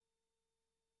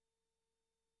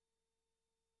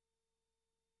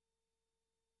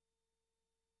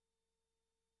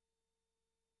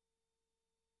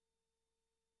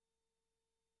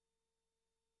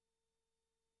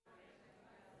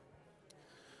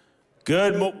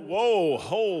Whoa,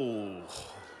 ho.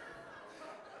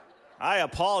 I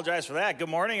apologize for that. Good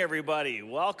morning, everybody.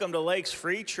 Welcome to Lakes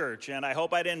Free Church, and I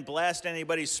hope I didn't blast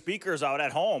anybody's speakers out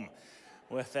at home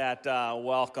with that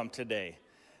welcome today.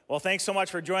 Well, thanks so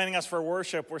much for joining us for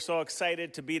worship. We're so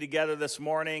excited to be together this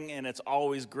morning, and it's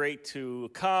always great to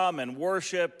come and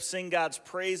worship, sing God's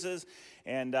praises,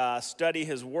 and study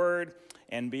His Word,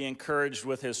 and be encouraged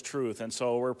with His truth. And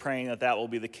so we're praying that that will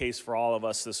be the case for all of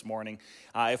us this morning.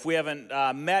 If we haven't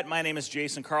met, my name is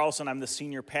Jason Carlson. I'm the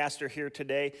senior pastor here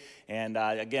today. And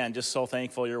again, just so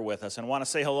thankful you're with us. And I want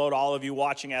to say hello to all of you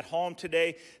watching at home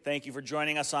today. Thank you for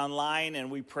joining us online.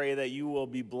 And we pray that you will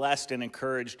be blessed and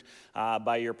encouraged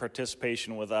by your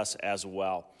participation with us as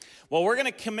well. Well, we're going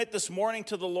to commit this morning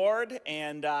to the Lord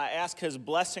and ask His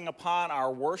blessing upon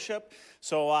our worship.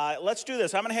 So let's do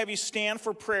this. I'm going to have you stand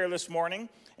for prayer this morning,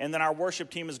 and then our worship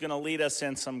team is going to lead us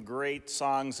in some great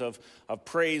songs of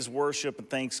praise, worship, and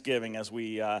thanksgiving as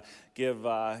we give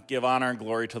honor and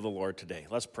glory to the Lord today.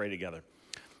 Let's pray together.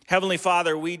 Heavenly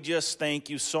Father, we just thank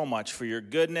you so much for your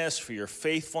goodness, for your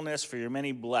faithfulness, for your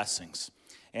many blessings.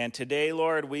 And today,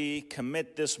 Lord, we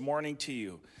commit this morning to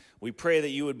you. We pray that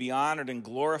you would be honored and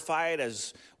glorified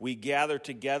as we gather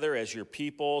together as your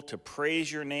people to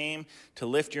praise your name, to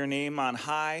lift your name on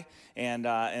high.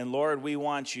 And Lord, we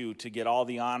want you to get all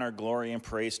the honor, glory, and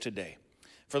praise today.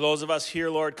 For those of us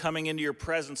here, Lord, coming into your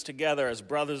presence together as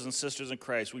brothers and sisters in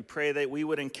Christ, we pray that we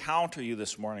would encounter you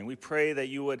this morning. We pray that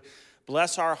you would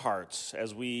bless our hearts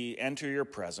as we enter your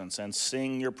presence and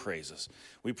sing your praises.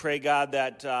 We pray, God,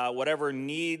 that whatever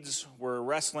needs we're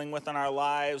wrestling with in our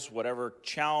lives, whatever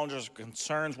challenges,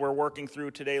 concerns we're working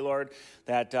through today, Lord,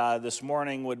 that this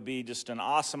morning would be just an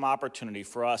awesome opportunity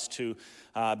for us to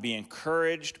be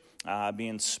encouraged, be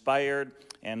inspired,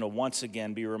 and to once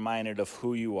again be reminded of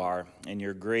who you are and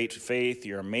your great faith,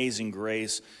 your amazing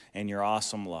grace, and your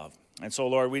awesome love. And so,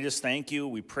 Lord, we just thank you.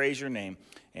 We praise your name.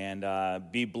 And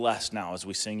be blessed now as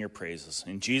we sing your praises.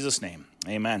 In Jesus' name,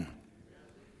 amen.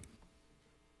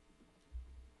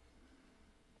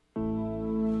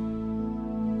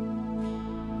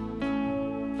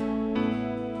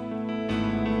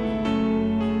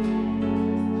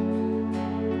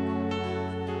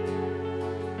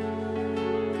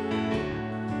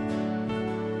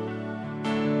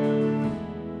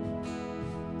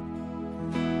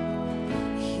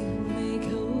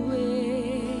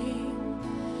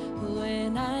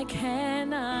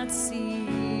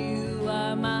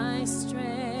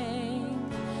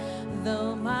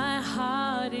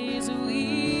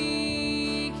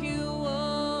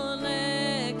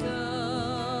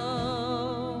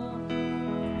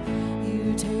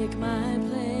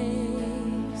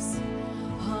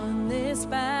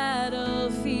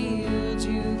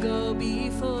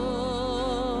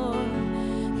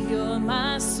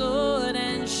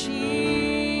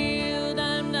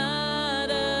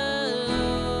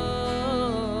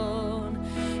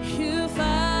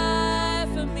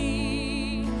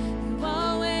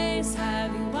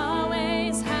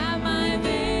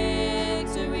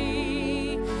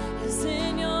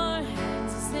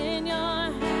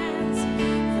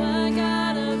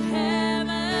 God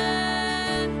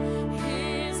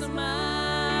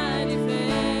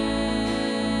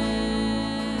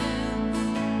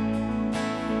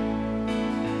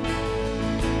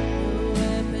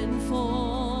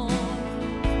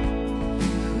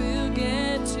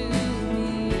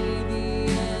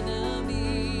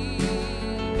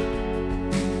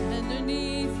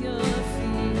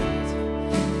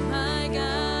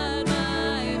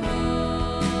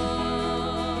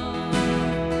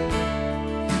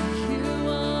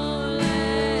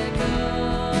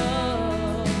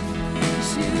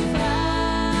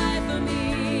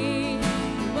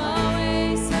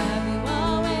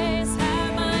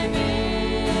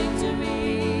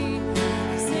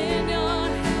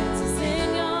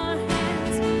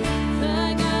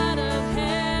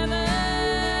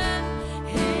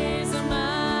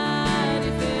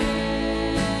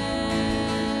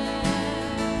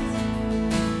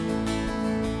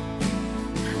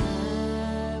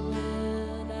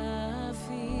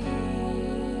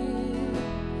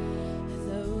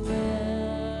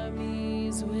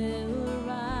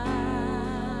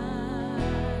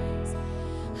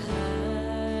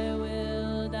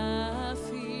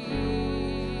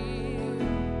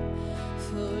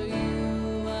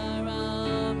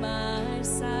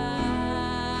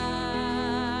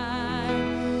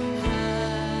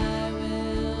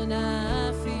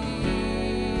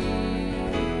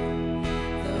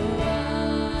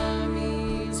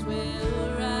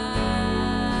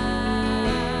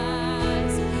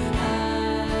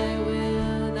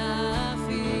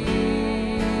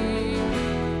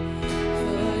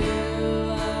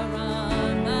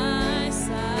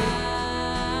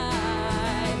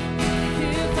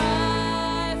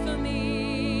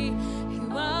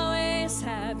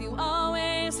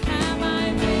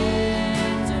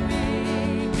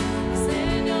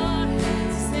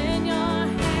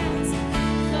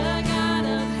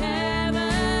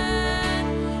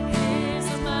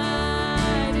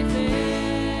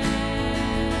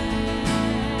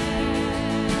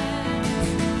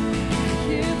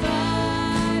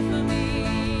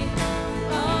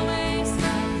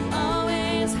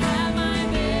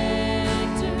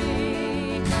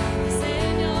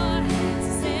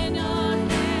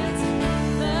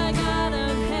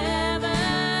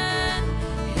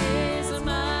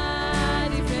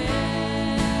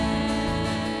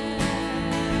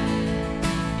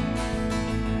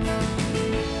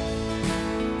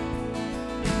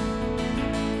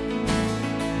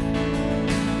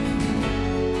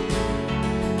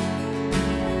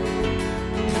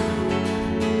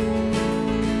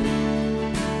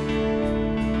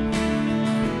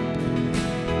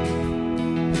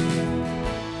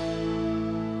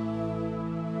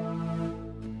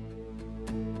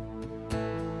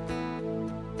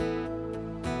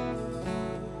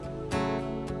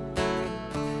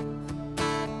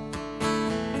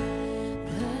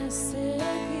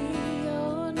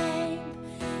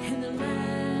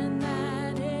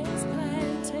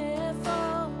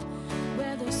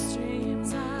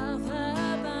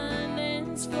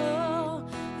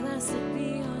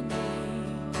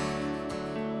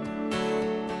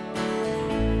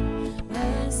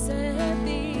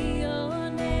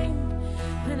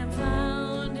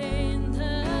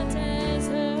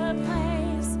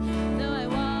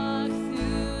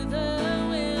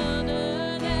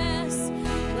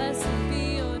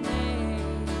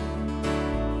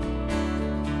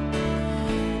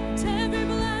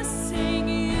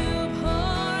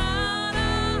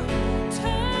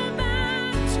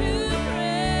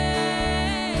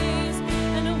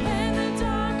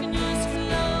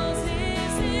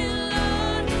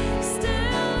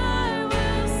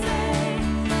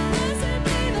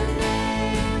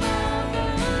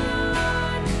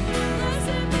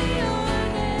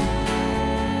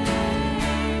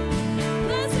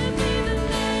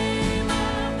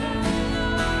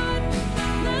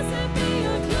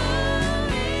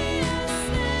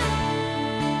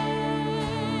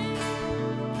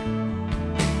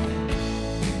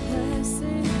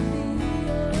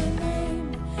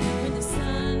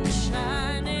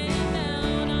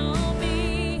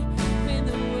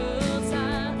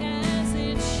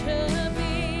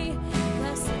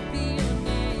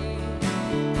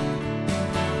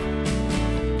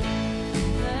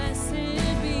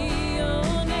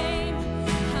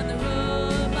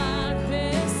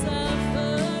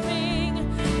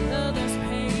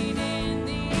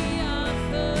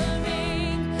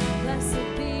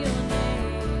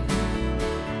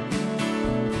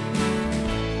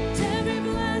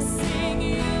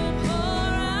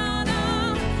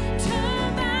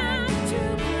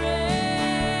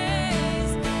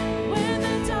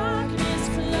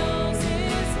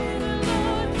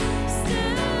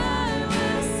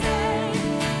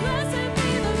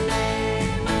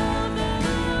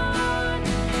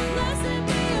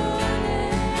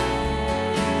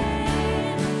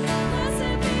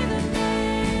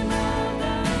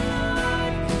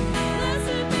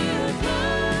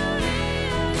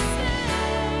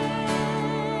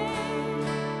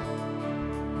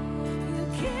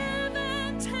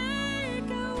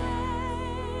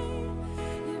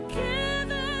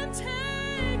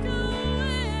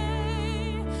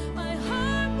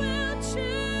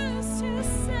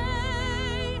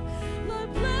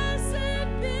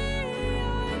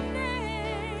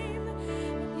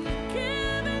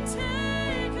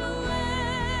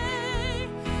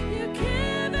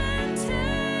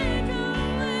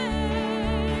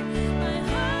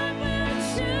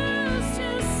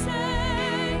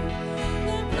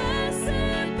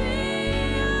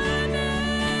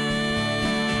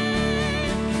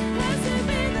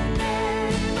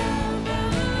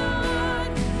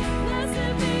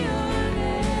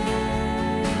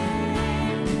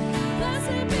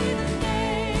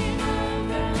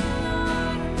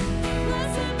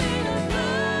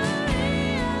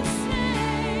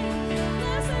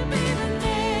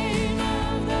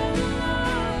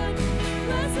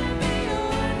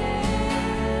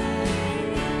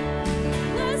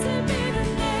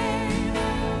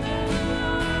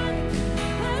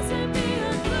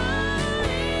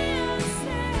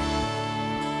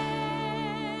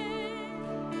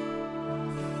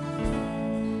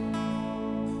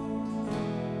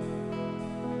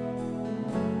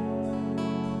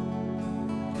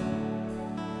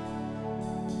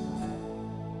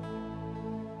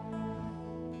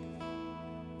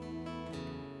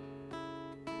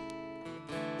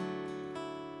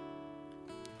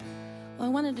Well,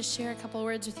 I wanted to share a couple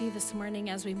words with you this morning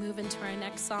as we move into our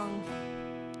next song.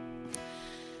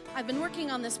 I've been working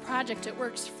on this project at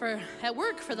work for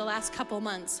the last couple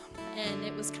months, and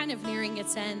it was kind of nearing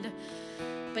its end.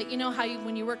 But you know how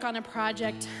when you work on a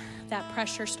project, that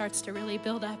pressure starts to really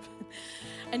build up,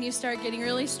 and you start getting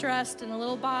really stressed and a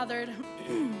little bothered.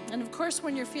 And of course,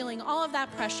 when you're feeling all of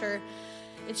that pressure,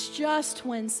 it's just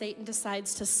when Satan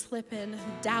decides to slip in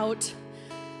doubt,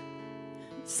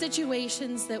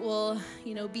 situations that will,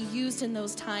 be used in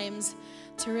those times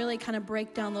to really kind of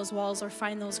break down those walls or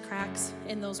find those cracks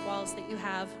in those walls that you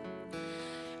have.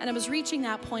 And I was reaching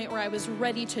that point where I was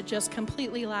ready to just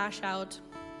completely lash out.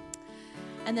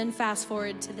 And then fast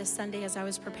forward to this Sunday as I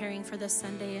was preparing for this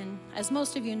Sunday. And as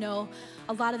most of you know,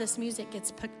 a lot of this music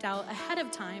gets picked out ahead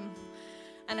of time.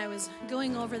 And I was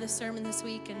going over the sermon this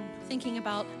week and thinking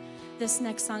about this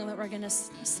next song that we're going to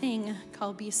sing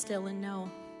called Be Still and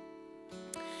Know.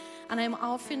 And I'm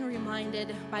often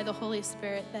reminded by the Holy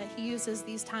Spirit that He uses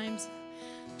these times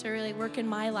to really work in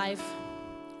my life.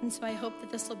 And so I hope that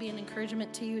this will be an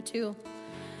encouragement to you too.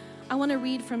 I want to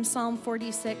read from Psalm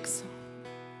 46,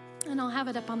 and I'll have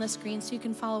it up on the screen so you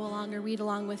can follow along or read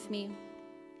along with me.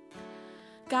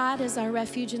 God is our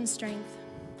refuge and strength,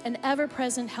 an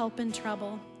ever-present help in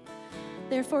trouble.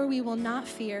 Therefore we will not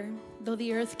fear, though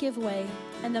the earth give way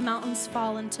and the mountains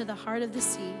fall into the heart of the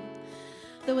sea.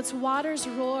 Though its waters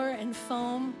roar and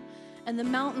foam, and the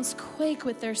mountains quake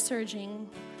with their surging,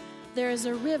 there is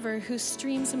a river whose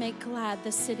streams make glad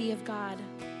the city of God,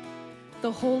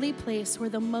 the holy place where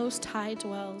the Most High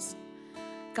dwells.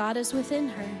 God is within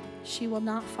her, she will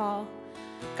not fall.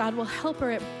 God will help her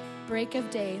at break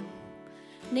of day.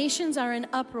 Nations are in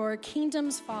uproar,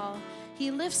 kingdoms fall.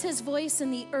 He lifts His voice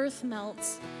and the earth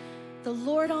melts. The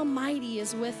Lord Almighty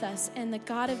is with us, and the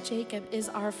God of Jacob is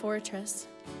our fortress.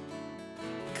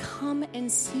 Come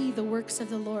and see the works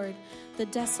of the Lord, the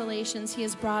desolations He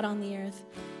has brought on the earth.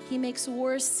 He makes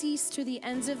wars cease to the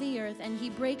ends of the earth, and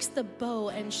He breaks the bow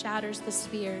and shatters the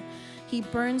spear. He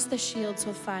burns the shields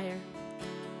with fire.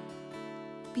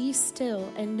 Be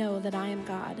still and know that I am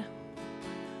God.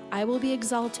 I will be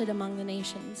exalted among the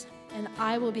nations, and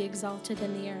I will be exalted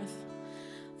in the earth.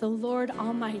 The Lord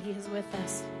Almighty is with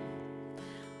us.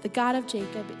 The God of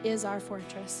Jacob is our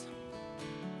fortress.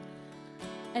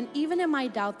 And even in my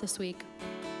doubt this week,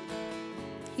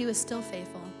 He was still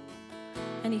faithful,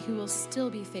 and He will still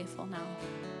be faithful now.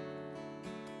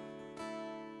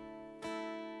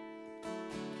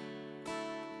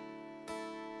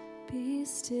 Be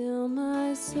still,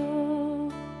 my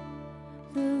soul,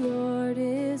 the Lord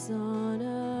is on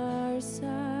our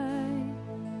side.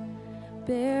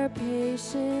 Bear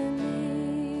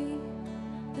patiently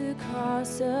the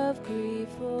cross of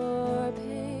grief or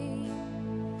pain.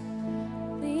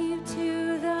 Leave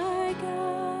to thy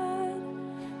God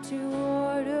to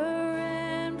order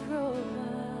and provide.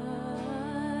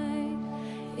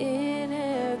 In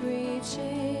every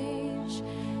change,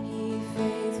 He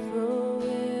faithful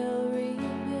will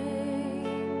remain.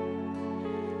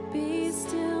 Be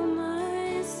still,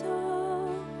 my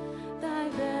soul, thy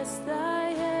best, thy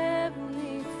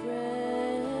heavenly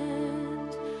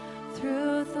friend,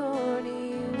 through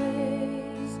thorny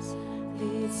ways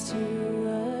leads to a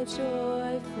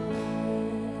joyful end.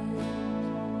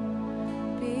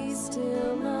 Be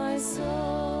still, my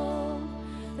soul,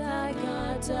 thy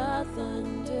God doth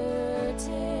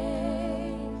undertake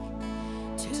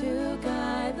to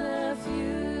guide the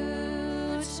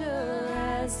future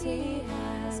as He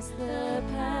has the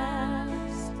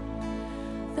past.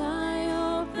 Thy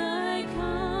hope, thy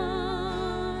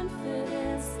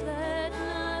confidence, let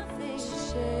nothing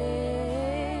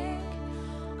shake.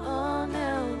 All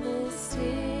now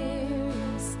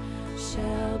mysterious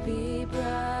shall be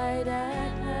bright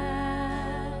at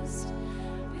last.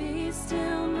 Be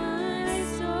still, my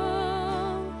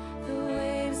soul, the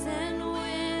waves and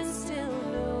winds still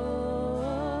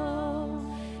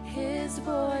know His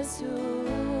voice who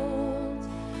rules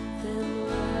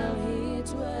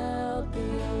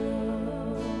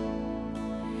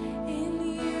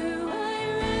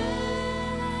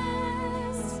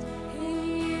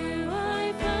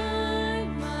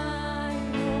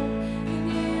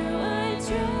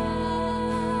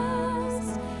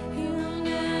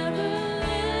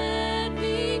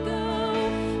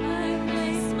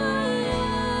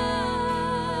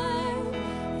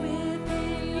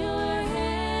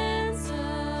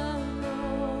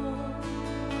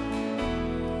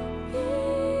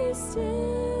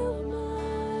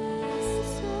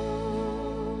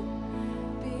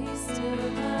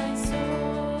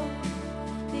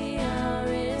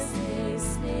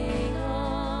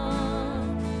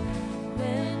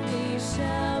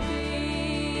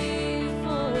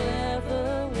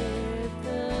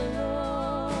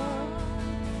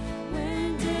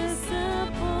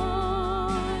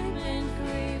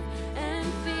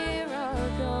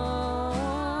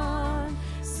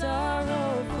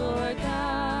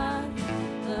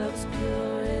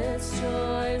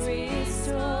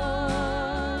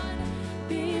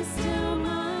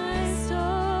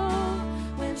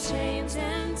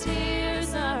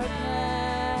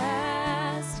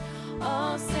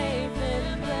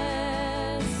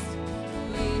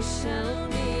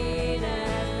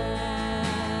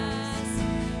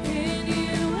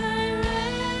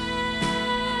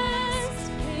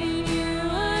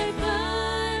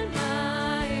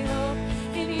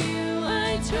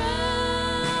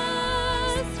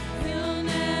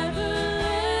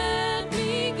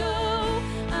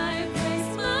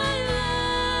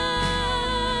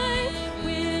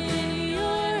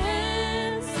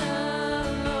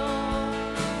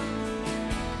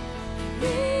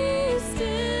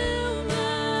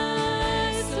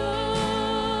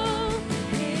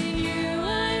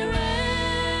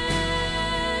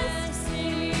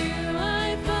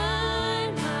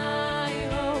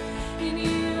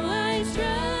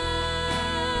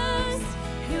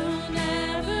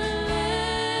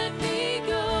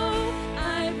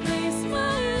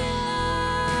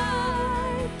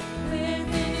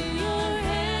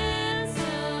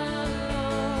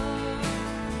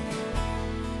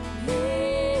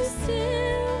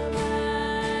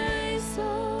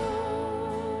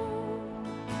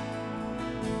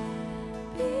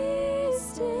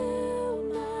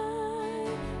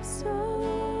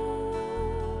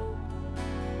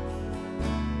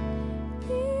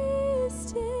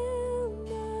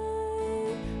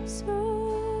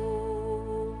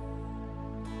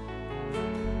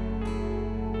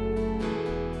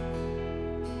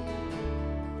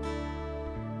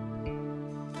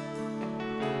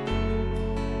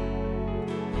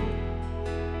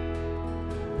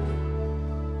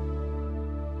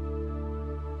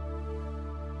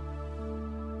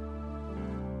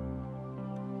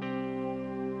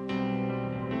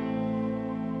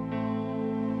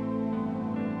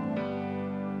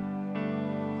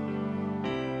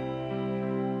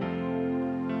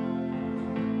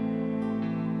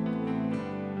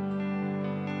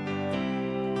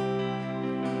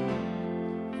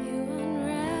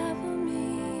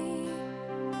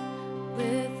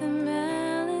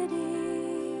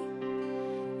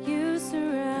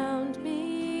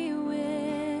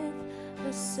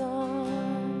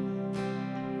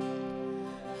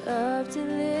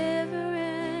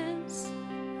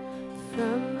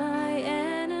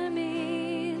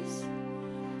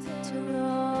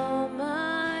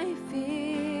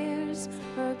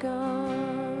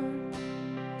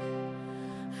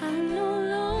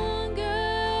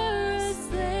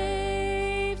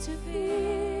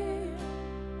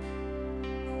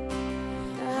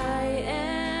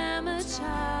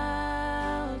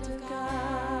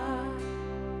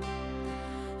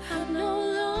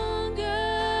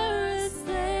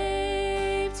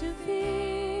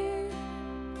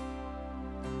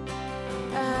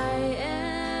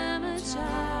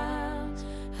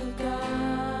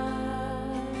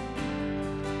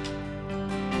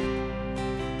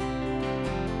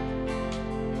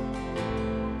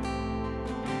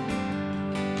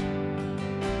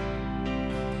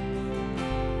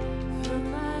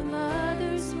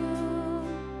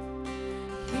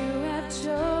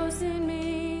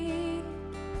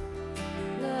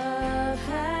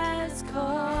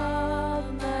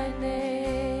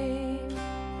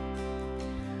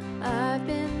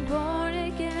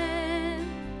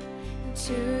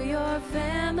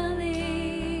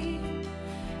family.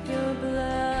 Your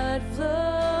blood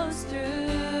flows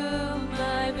through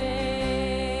my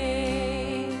veins.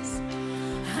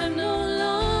 I'm no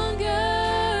longer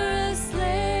a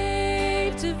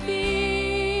slave to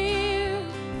fear.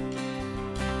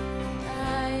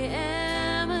 I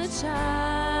am a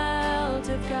child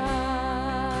of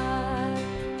God.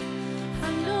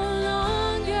 I'm no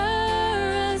longer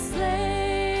a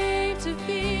slave to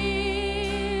fear.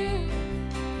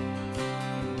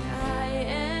 I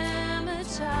am a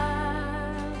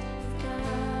child of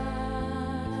God.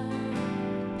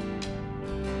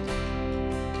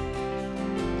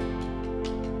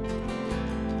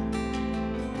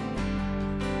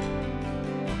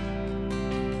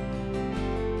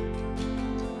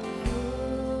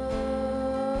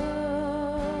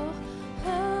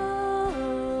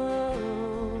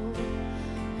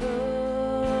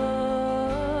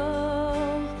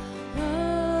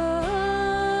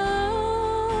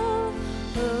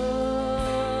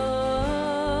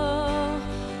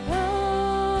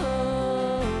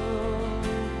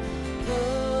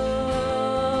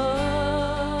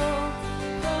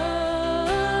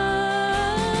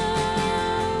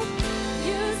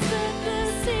 You split the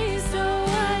sea so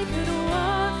I could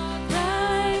walk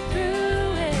right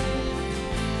through it.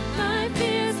 My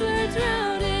fears were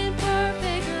drowned in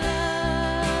perfect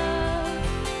love.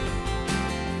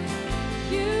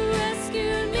 You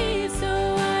rescued me so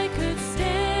I could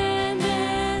stand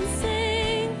and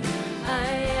sing. I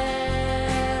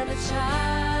am a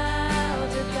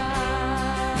child of God.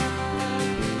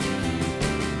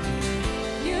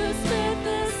 You split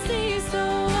the sea so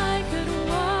I could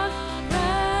walk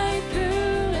right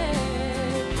through it.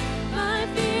 My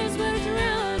fears were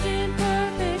drowned in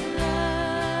perfect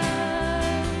love.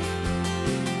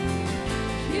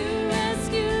 You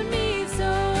rescued me so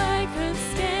I could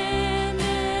stand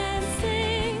and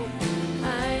sing.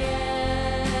 I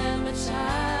am a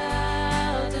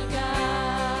child of God.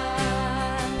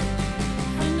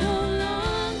 I'm no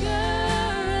longer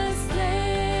a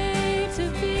slave to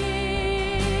fear.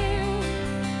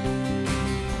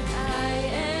 I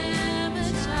am a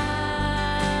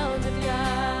child of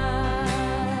God.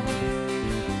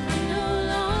 I'm no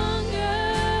longer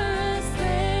a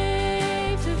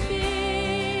slave to fear.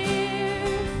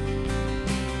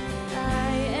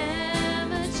 I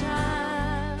am a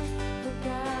child of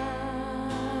God.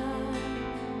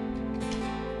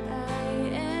 I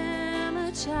am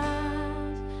a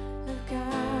child of God.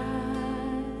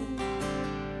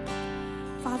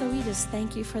 Father, we just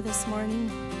thank you for this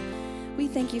morning. We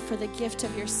thank you for the gift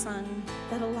of your Son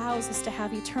that allows us to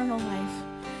have eternal life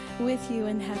with you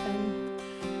in heaven.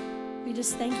 We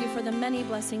just thank you for the many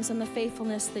blessings and the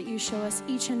faithfulness that you show us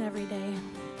each and every day.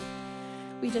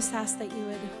 We just ask that you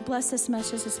would bless this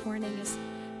message this morning as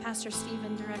Pastor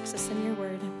Stephen directs us in your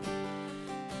word.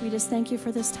 We just thank you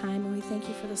for this time, and we thank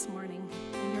you for this morning.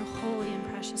 In your holy and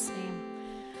precious name,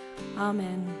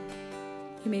 amen.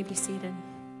 You may be seated.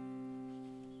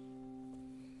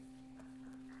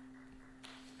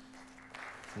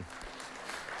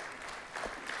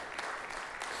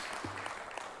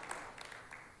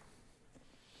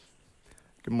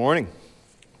 Good morning.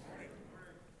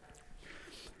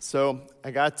 So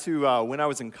I got to, when I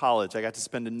was in college, I got to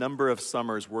spend a number of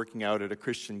summers working out at a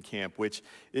Christian camp, which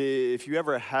if you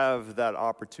ever have that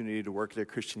opportunity to work at a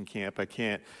Christian camp, I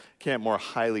can't more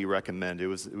highly recommend. It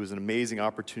was an amazing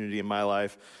opportunity in my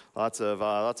life. Lots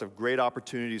of great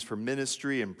opportunities for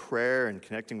ministry and prayer and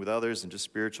connecting with others and just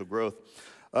spiritual growth.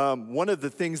 One of the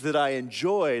things that I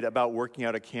enjoyed about working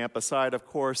out at camp, aside, of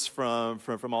course, from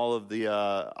all of the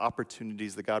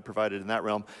opportunities that God provided in that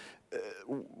realm,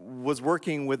 was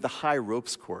working with the high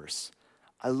ropes course.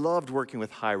 I loved working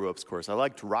with high ropes course. I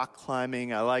liked rock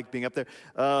climbing. I liked being up there.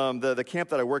 The camp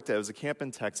that I worked at was a camp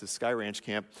in Texas, Sky Ranch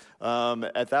Camp.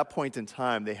 At that point in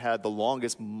time, they had the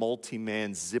longest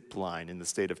multi-man zip line in the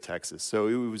state of Texas. So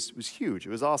it was huge. It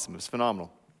was awesome. It was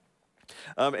phenomenal.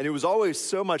 And it was always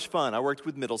so much fun. I worked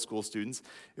with middle school students.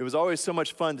 It was always so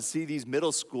much fun to see these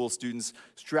middle school students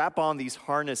strap on these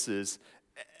harnesses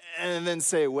and then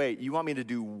say, wait, you want me to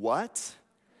do what?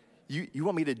 You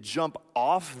want me to jump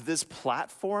off this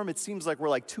platform? It seems like we're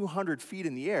like 200 feet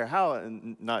in the air. How?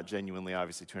 And not genuinely,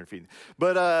 obviously, 200 feet.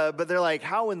 But they're like,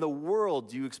 how in the world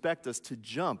do you expect us to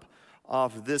jump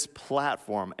off this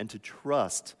platform and to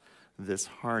trust this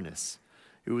harness?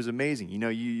 It was amazing. You know,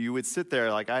 you would sit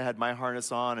there, like I had my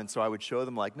harness on, and so I would show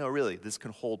them, like, no, really, this can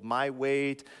hold my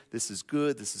weight. This is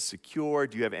good. This is secure.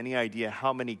 Do you have any idea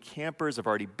how many campers have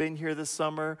already been here this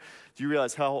summer? Do you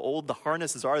realize how old the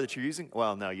harnesses are that you're using?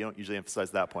 Well, no, you don't usually emphasize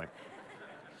that point.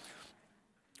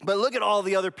 But look at all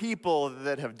the other people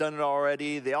that have done it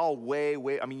already. They all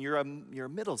I mean, you're a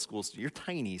middle school student. You're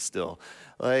tiny still.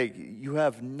 Like, you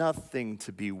have nothing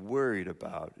to be worried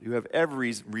about. You have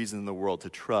every reason in the world to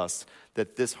trust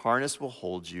that this harness will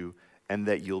hold you and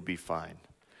that you'll be fine.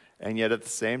 And yet at the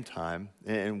same time,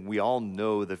 and we all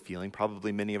know the feeling,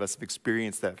 probably many of us have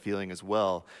experienced that feeling as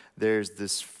well, there's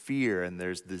this fear and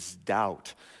there's this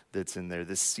doubt that's in there,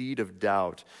 this seed of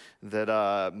doubt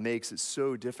that makes it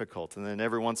so difficult. And then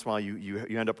every once in a while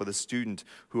you end up with a student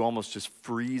who almost just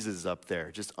freezes up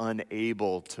there, just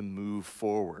unable to move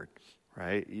forward,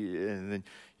 right? And then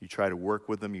you try to work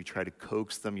with them, you try to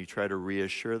coax them, you try to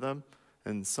reassure them,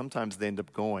 and sometimes they end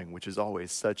up going, which is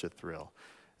always such a thrill.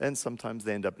 And sometimes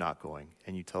they end up not going,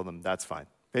 and you tell them, that's fine,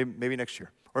 maybe next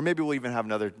year. Or maybe we'll even have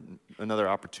another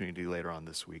opportunity later on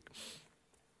this week.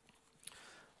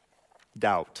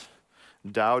 Doubt.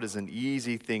 Doubt is an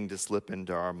easy thing to slip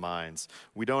into our minds.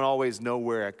 We don't always know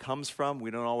where it comes from.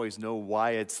 We don't always know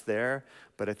why it's there,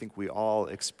 but I think we all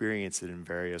experience it in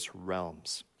various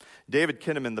realms. David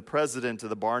Kinnaman, the president of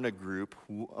the Barna Group,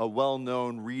 a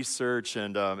well-known research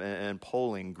and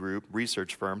polling group,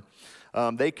 research firm,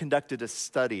 they conducted a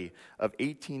study of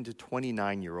 18 to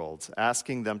 29-year-olds,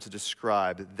 asking them to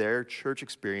describe their church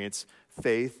experience,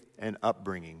 faith, and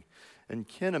upbringing. And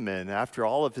Kinnaman, after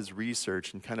all of his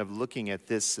research and kind of looking at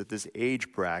this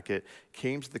age bracket,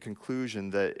 came to the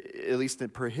conclusion that, at least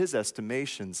per his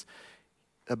estimations,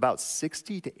 about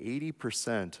 60 to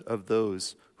 80% of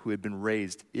those who had been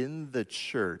raised in the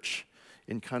church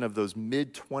in kind of those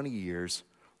mid-20 years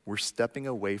were stepping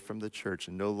away from the church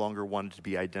and no longer wanted to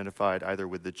be identified either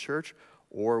with the church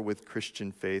or with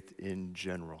Christian faith in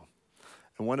general.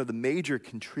 And one of the major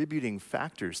contributing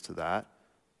factors to that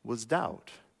was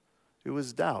doubt. It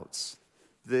was doubts.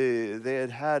 They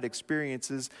had had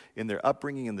experiences in their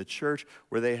upbringing in the church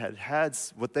where they had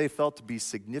what they felt to be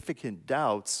significant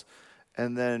doubts,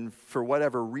 and then for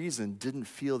whatever reason didn't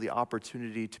feel the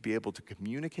opportunity to be able to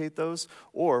communicate those,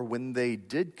 or when they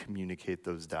did communicate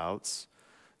those doubts,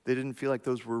 they didn't feel like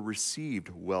those were received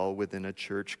well within a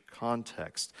church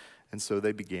context. And so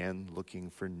they began looking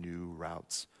for new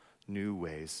routes, new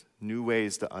ways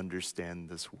to understand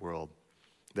this world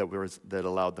that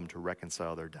allowed them to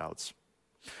reconcile their doubts.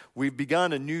 We've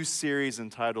begun a new series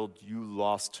entitled You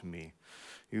Lost Me.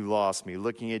 You Lost Me,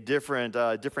 looking at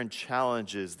different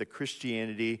challenges that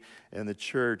Christianity and the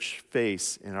church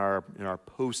face in our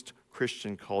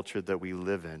post-Christian culture that we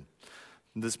live in.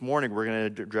 This morning, we're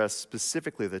going to address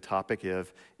specifically the topic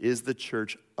of, is the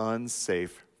church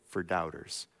unsafe for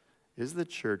doubters? Is the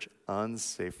church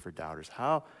unsafe for doubters?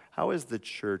 How is the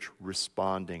church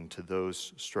responding to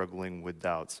those struggling with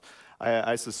doubts?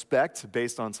 I suspect,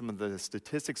 based on some of the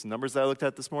statistics and numbers that I looked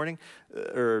at this morning,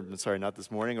 not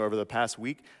this morning, over the past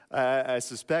week, I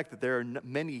suspect that there are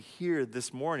many here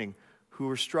this morning who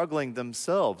are struggling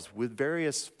themselves with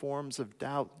various forms of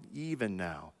doubt, even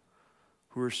now,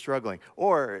 who are struggling.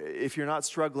 Or if you're not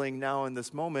struggling now in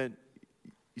this moment,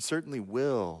 you certainly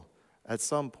will at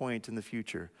some point in the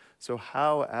future. So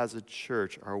how, as a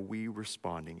church, are we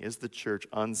responding? Is the church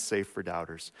unsafe for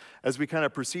doubters? As we kind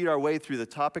of proceed our way through the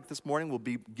topic this morning, we'll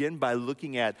begin by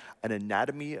looking at an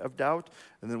anatomy of doubt,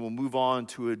 and then we'll move on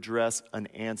to address an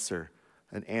answer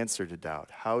to doubt.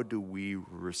 How do we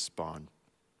respond?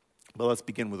 But let's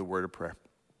begin with a word of prayer.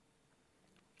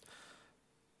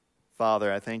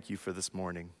 Father, I thank you for this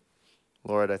morning.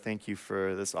 Lord, I thank you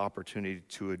for this opportunity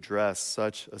to address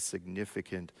such a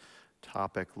significant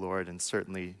topic, Lord, and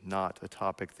certainly not a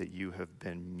topic that you have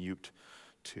been mute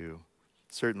to.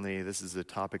 Certainly, this is a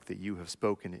topic that you have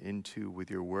spoken into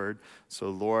with your word. So,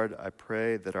 Lord, I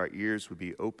pray that our ears would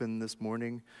be open this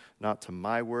morning, not to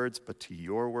my words, but to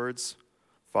your words.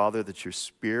 Father, that your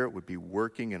Spirit would be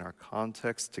working in our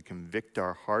context to convict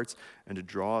our hearts and to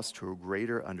draw us to a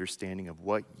greater understanding of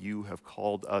what you have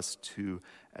called us to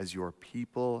as your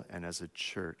people and as a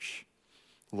church.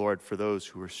 Lord, for those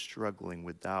who are struggling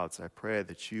with doubts, I pray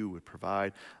that you would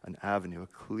provide an avenue, a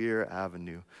clear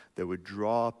avenue that would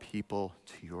draw people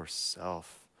to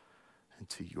yourself and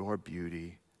to your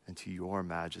beauty and to your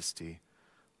majesty.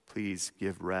 Please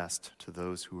give rest to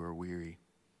those who are weary.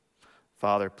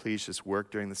 Father, please just work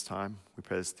during this time. We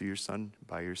pray this through your Son,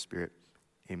 by your Spirit.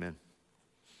 Amen.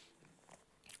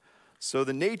 So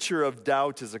the nature of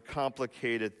doubt is a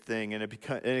complicated thing, and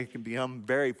it can become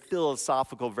very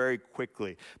philosophical very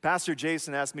quickly. Pastor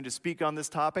Jason asked me to speak on this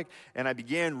topic, and I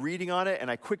began reading on it,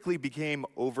 and I quickly became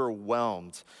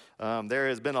overwhelmed. There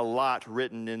has been a lot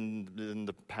written in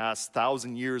the past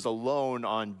 1,000 years alone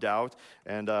on doubt,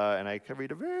 and I could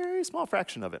read a very small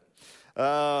fraction of it.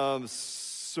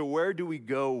 So where do we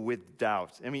go with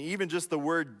doubt? I mean, even just the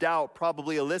word doubt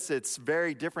probably elicits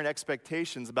very different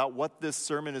expectations about what this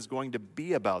sermon is going to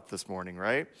be about this morning,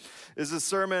 right? Is this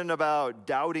sermon about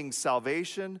doubting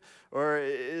salvation? Or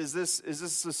is this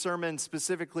a sermon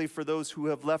specifically for those who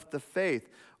have left the faith?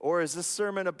 Or is this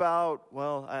sermon about,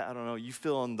 well, I don't know, you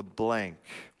fill in the blank.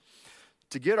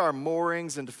 To get our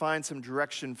moorings and to find some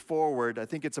direction forward, I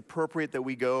think it's appropriate that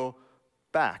we go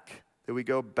back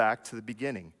to the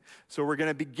beginning. So we're going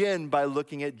to begin by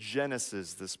looking at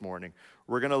Genesis this morning.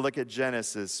 We're going to look at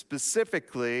Genesis.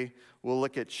 Specifically, we'll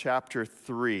look at chapter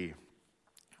 3.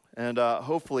 And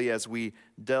hopefully as we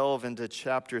delve into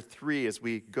chapter 3, as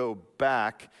we go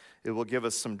back, it will give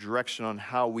us some direction on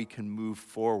how we can move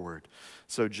forward.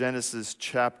 So Genesis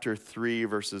chapter 3,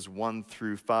 verses 1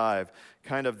 through 5,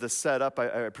 kind of the setup.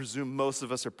 I presume most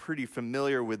of us are pretty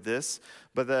familiar with this,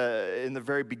 but in the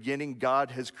very beginning,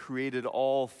 God has created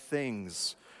all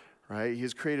things, right? He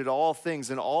has created all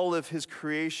things, and all of his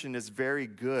creation is very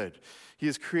good. He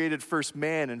has created first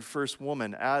man and first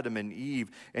woman, Adam and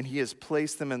Eve, and he has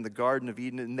placed them in the Garden of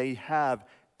Eden, and they have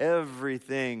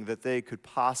everything that they could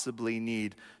possibly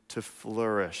need to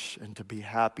flourish and to be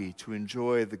happy, to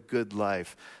enjoy the good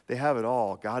life. They have it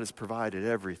all. God has provided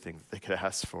everything that they could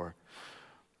ask for.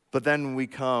 But then we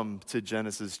come to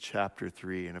Genesis chapter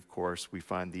 3, and of course, we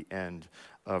find the end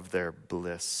of their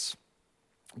bliss.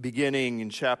 Beginning in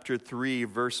chapter 3,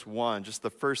 verse 1, just the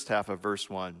first half of verse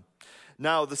 1.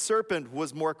 Now the serpent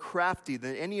was more crafty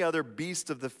than any other beast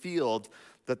of the field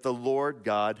that the Lord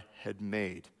God had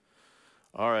made.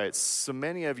 All right, so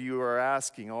many of you are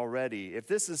asking already, if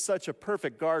this is such a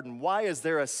perfect garden, why is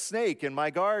there a snake in my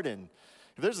garden?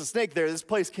 If there's a snake there, this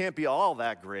place can't be all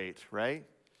that great, right?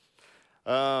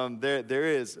 There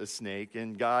is a snake,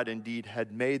 and God indeed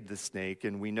had made the snake,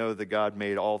 and we know that God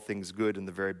made all things good in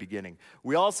the very beginning.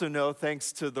 We also know,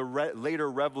 thanks to the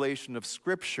later revelation of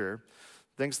Scripture,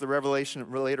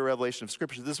 later revelation of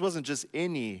Scripture, this wasn't just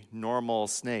any normal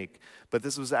snake, but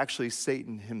this was actually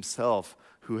Satan himself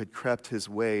who had crept his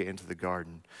way into the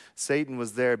garden. Satan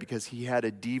was there because he had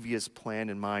a devious plan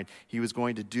in mind. He was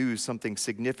going to do something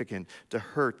significant to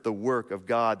hurt the work of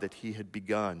God that he had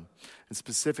begun, and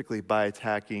specifically by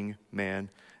attacking man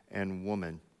and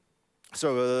woman.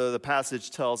 So the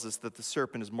passage tells us that the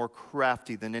serpent is more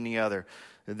crafty than any of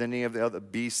the other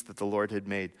beasts that the Lord had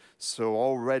made. So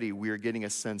already we are getting a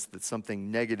sense that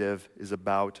something negative is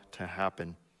about to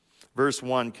happen. Verse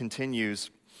 1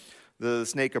 continues. The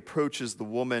snake approaches the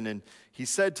woman, and he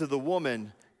said to the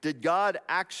woman, "Did God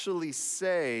actually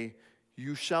say,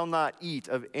 'You shall not eat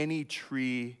of any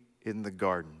tree in the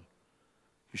garden'?"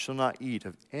 You shall not eat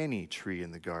of any tree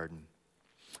in the garden.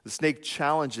 The snake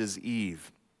challenges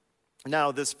Eve.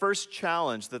 Now, this first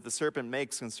challenge that the serpent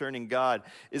makes concerning God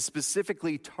is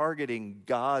specifically targeting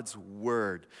God's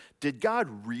word. Did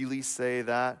God really say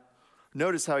that?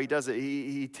 Notice how he does it.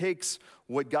 He takes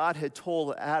what God had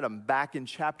told Adam back in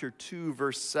chapter 2,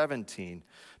 verse 17.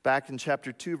 Back in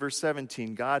chapter 2, verse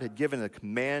 17, God had given a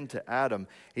command to Adam.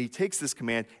 And he takes this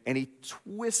command and he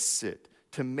twists it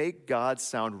to make God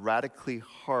sound radically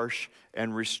harsh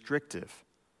and restrictive.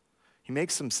 He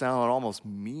makes him sound almost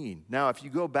mean. Now, if you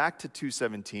go back to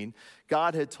 2:17,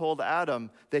 God had told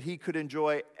Adam that he could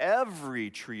enjoy every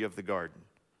tree of the garden.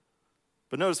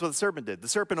 But notice what the serpent did. The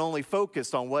serpent only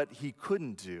focused on what he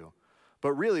couldn't do.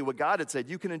 But really, what God had said,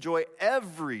 you can enjoy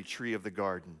every tree of the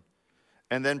garden,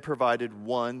 and then provided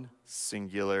one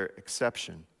singular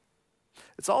exception.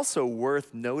 It's also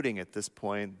worth noting at this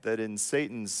point that in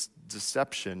Satan's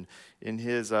deception, in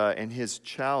his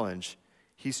challenge,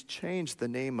 he's changed the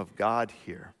name of God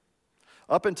here.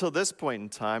 Up until this point in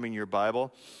time in your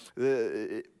Bible,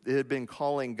 it had been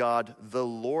calling God the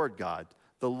Lord God.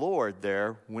 The Lord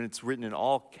there, when it's written in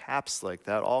all caps like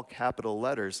that, all capital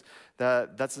letters,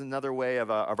 that's another way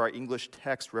of our English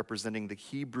text representing the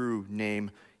Hebrew name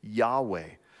Yahweh,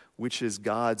 which is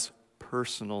God's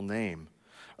personal name.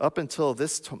 Up until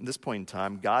this point in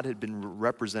time, God had been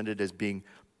represented as being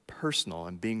personal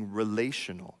and being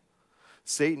relational.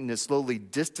 Satan is slowly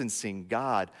distancing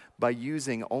God by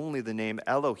using only the name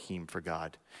Elohim for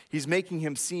God. He's making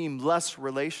him seem less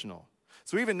relational.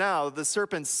 So even now, the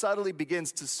serpent subtly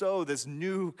begins to sow this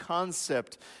new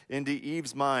concept into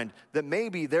Eve's mind that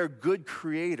maybe their good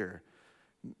creator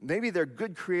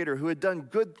who had done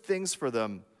good things for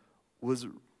them was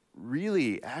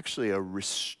really actually a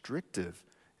restrictive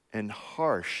and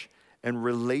harsh and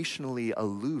relationally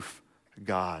aloof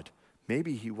God.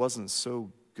 Maybe he wasn't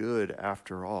so good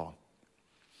after all.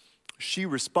 She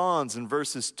responds in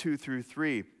verses 2 through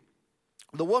 3.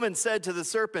 The woman said to the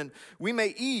serpent, "We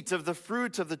may eat of the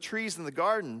fruit of the trees in the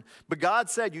garden, but God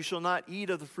said, 'You shall not eat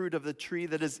of the fruit of the tree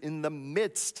that is in the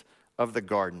midst of the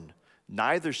garden.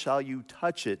 Neither shall you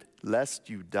touch it, lest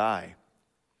you die.'"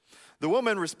 The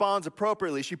woman responds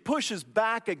appropriately. She pushes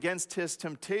back against his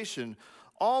temptation,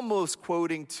 almost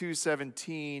quoting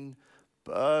 2:17,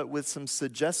 but with some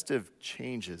suggestive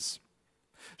changes.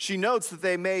 She notes that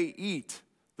they may eat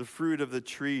the fruit of the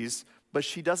trees, but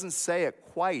she doesn't say it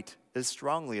quite as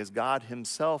strongly as God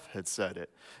himself had said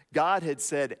it. God had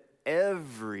said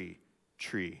every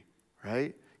tree,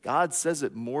 right? God says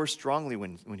it more strongly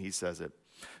when he says it.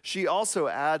 She also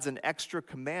adds an extra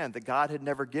command that God had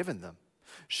never given them.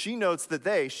 She notes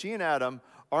that she and Adam,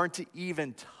 aren't to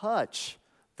even touch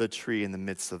the tree in the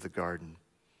midst of the garden,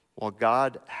 while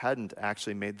God hadn't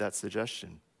actually made that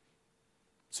suggestion.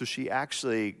 So she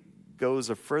actually goes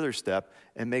a further step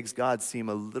and makes God seem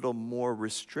a little more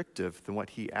restrictive than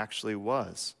what he actually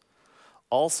was.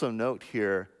 Also note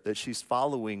here that she's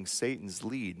following Satan's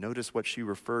lead. Notice what she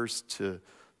refers to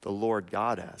the Lord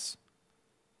God as.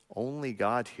 Only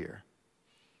God here.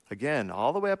 Again,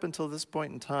 all the way up until this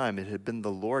point in time, it had been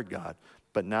the Lord God,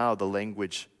 but now the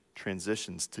language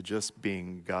transitions to just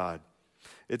being God.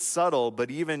 It's subtle,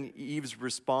 but even Eve's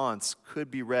response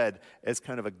could be read as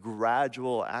kind of a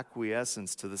gradual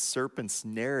acquiescence to the serpent's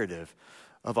narrative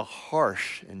of a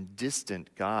harsh and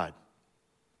distant God.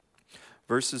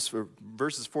 Verses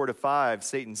 4-5,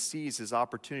 Satan sees his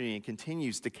opportunity and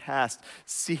continues to cast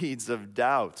seeds of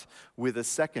doubt with a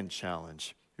second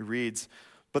challenge. He reads,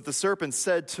 "But the serpent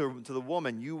said to the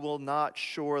woman, 'You will not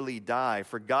surely die,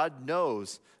 for God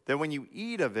knows that when you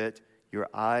eat of it, your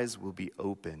eyes will be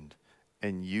opened,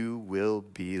 and you will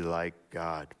be like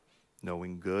God,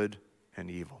 knowing good and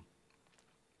evil.'"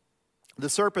 The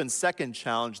serpent's second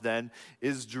challenge, then,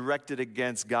 is directed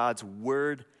against God's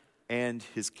word and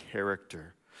his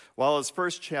character. While his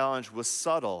first challenge was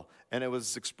subtle, and it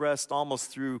was expressed almost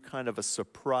through kind of a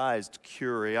surprised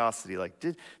curiosity, like,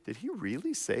 did he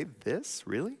really say this?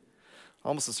 Really?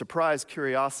 Almost a surprised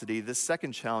curiosity. This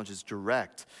second challenge is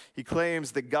direct. He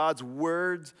claims that God's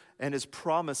words and his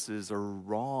promises are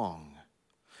wrong.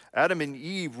 Adam and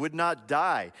Eve would not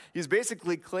die. He's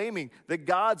basically claiming that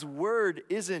God's word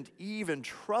isn't even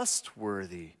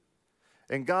trustworthy.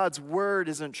 And God's word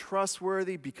isn't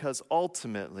trustworthy because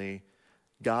ultimately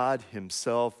God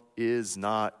himself is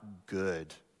not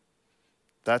good.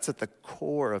 That's at the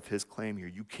core of his claim here.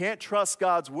 You can't trust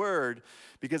God's word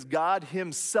because God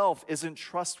himself isn't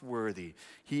trustworthy.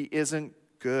 He isn't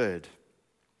good.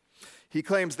 He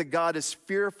claims that God is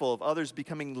fearful of others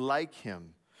becoming like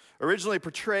him. Originally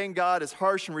portraying God as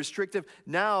harsh and restrictive,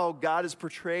 now God is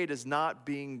portrayed as not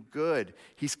being good.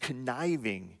 He's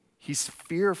conniving. He's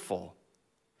fearful.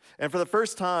 And for the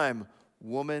first time,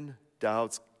 woman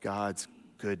doubts God's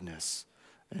goodness,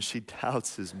 and she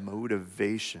doubts his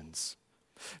motivations.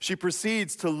 She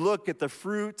proceeds to look at the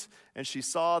fruit, and she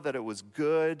saw that it was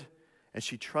good, and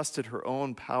she trusted her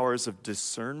own powers of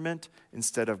discernment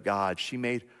instead of God. She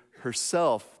made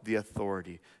herself the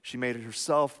authority. She made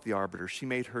herself the arbiter. She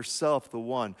made herself the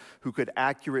one who could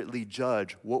accurately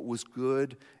judge what was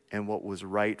good and what was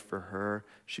right for her.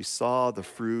 She saw the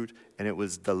fruit, and it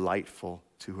was delightful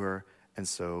to her, and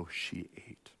so she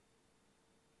ate.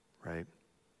 Right?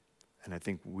 And I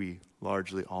think we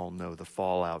largely all know the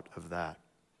fallout of that.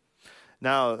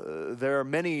 Now, there are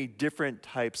many different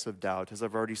types of doubt, as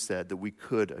I've already said, that we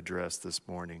could address this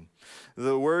morning.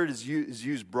 The word is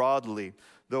used broadly,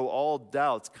 though all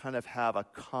doubts kind of have a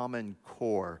common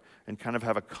core and kind of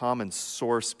have a common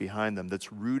source behind them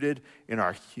that's rooted in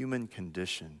our human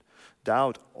condition.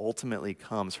 Doubt ultimately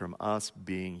comes from us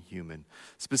being human,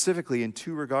 specifically in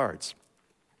two regards.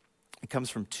 It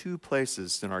comes from two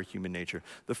places in our human nature.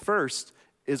 The first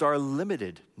is our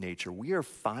limited nature. We are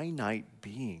finite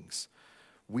beings.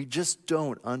 We just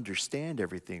don't understand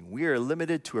everything. We are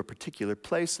limited to a particular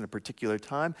place and a particular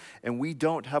time, and we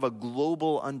don't have a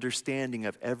global understanding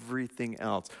of everything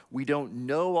else. We don't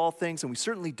know all things, and we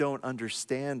certainly don't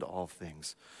understand all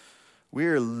things. We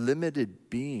are limited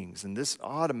beings, and this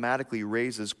automatically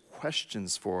raises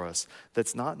questions for us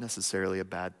that's not necessarily a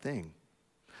bad thing.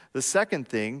 The second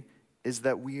thing is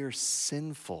that we are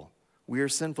sinful. We are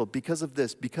sinful because of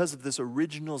this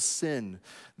original sin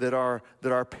that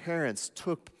our parents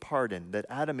took part in, that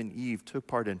Adam and Eve took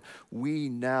part in. We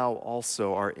now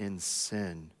also are in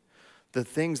sin. The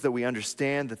things that we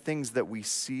understand, the things that we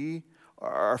see,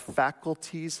 our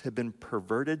faculties have been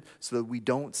perverted so that we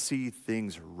don't see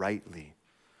things rightly.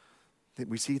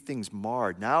 We see things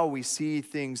marred. Now we see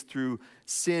things through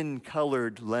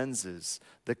sin-colored lenses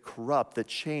that corrupt, that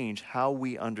change how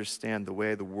we understand the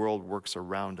way the world works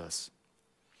around us.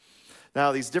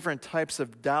 Now, these different types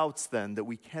of doubts then that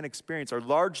we can experience are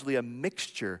largely a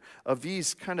mixture of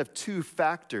these kind of two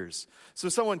factors. So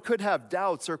someone could have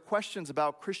doubts or questions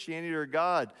about Christianity or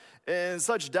God, and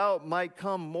such doubt might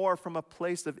come more from a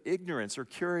place of ignorance or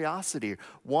curiosity,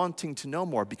 wanting to know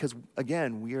more, because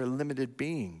again, we are limited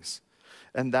beings.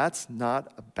 And that's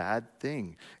not a bad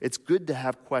thing. It's good to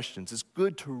have questions. It's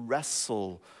good to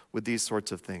wrestle with these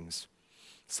sorts of things.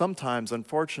 Sometimes,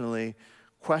 unfortunately,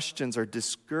 questions are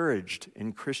discouraged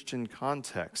in Christian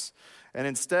contexts. And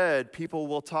instead, people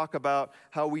will talk about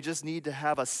how we just need to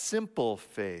have a simple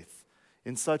faith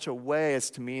in such a way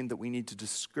as to mean that we need to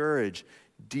discourage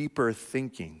deeper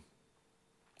thinking,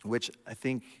 which I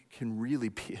think can really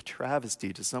be a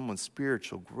travesty to someone's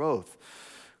spiritual growth.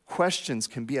 Questions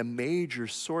can be a major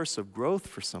source of growth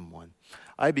for someone.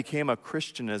 I became a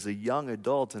Christian as a young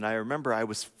adult, and I remember I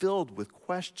was filled with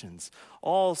questions,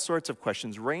 all sorts of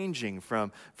questions, ranging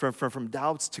from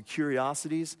doubts to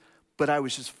curiosities, but I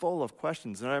was just full of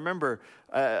questions. And I remember,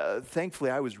 thankfully,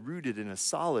 I was rooted in a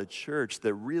solid church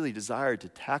that really desired to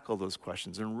tackle those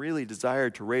questions and really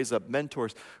desired to raise up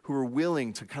mentors who were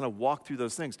willing to kind of walk through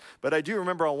those things. But I do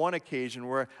remember on one occasion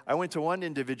where I went to one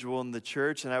individual in the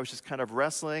church and I was just kind of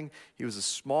wrestling. He was a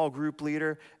small group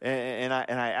leader, and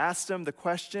I asked him the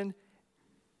question,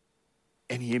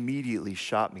 and he immediately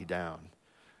shot me down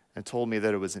and told me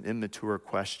that it was an immature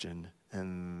question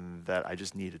and that I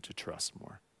just needed to trust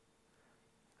more.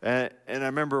 And I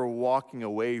remember walking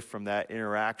away from that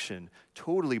interaction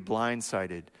totally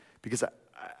blindsided because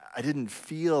I didn't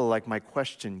feel like my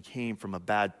question came from a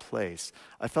bad place.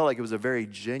 I felt like it was a very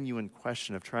genuine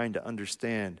question of trying to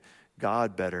understand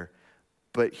God better.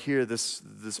 But here, this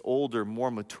older,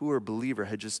 more mature believer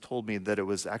had just told me that it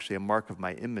was actually a mark of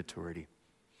my immaturity.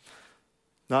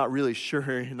 Not really sure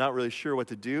what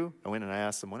to do. I went and I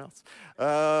asked someone else,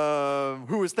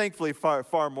 who was thankfully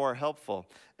far more helpful.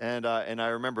 And I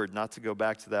remembered not to go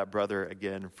back to that brother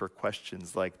again for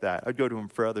questions like that. I'd go to him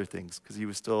for other things because he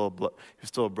was still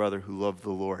a brother who loved the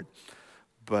Lord.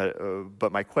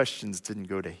 But my questions didn't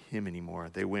go to him anymore.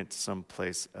 They went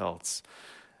someplace else.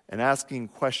 And asking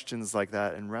questions like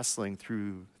that and wrestling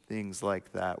through things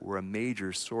like that were a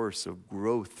major source of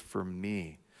growth for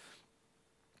me.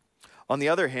 On the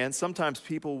other hand, sometimes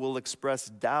people will express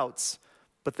doubts,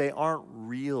 but they aren't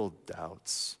real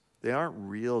doubts. They aren't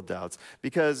real doubts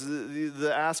because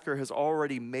the asker has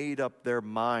already made up their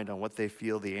mind on what they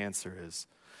feel the answer is.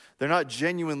 They're not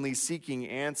genuinely seeking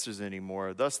answers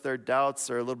anymore. Thus, their doubts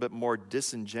are a little bit more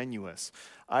disingenuous,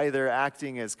 either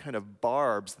acting as kind of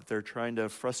barbs that they're trying to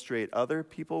frustrate other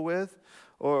people with,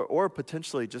 or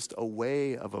potentially just a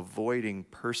way of avoiding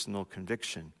personal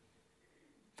conviction.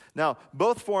 Now,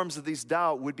 both forms of these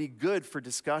doubt would be good for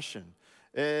discussion.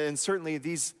 And certainly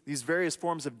these various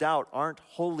forms of doubt aren't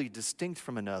wholly distinct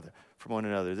from one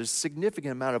another. There's a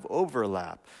significant amount of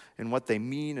overlap in what they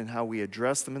mean and how we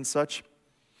address them and such.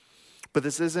 But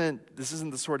this isn't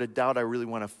the sort of doubt I really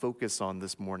want to focus on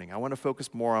this morning. I want to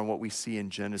focus more on what we see in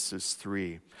Genesis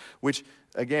 3, which,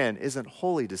 again, isn't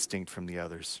wholly distinct from the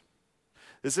others.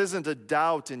 This isn't a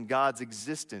doubt in God's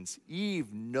existence.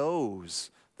 Eve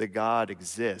knows that God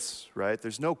exists, right?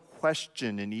 There's no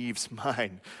question in Eve's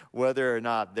mind whether or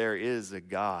not there is a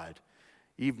God.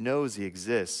 Eve knows he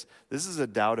exists. This is a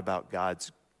doubt about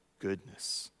God's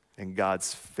goodness and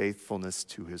God's faithfulness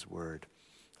to his word.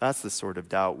 That's the sort of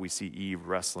doubt we see Eve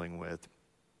wrestling with.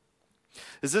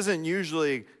 This isn't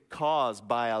usually caused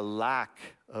by a lack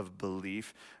of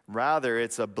belief. Rather,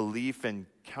 it's a belief in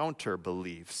counter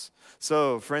beliefs.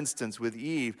 So, for instance, with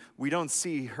Eve, we don't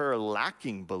see her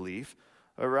lacking belief.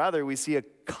 Or rather, we see a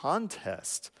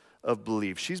contest of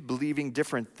belief. She's believing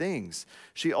different things.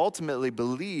 She ultimately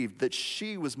believed that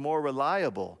she was more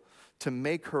reliable to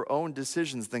make her own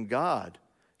decisions than God.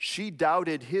 She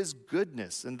doubted his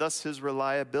goodness and thus his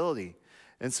reliability.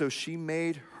 And so she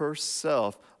made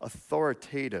herself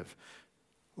authoritative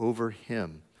over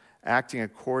him, acting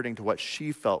according to what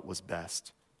she felt was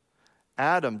best.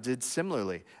 Adam did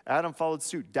similarly. Adam followed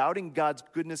suit, doubting God's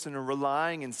goodness and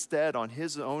relying instead on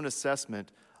his own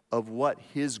assessment of what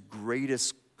his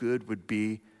greatest good would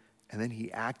be, and then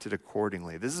he acted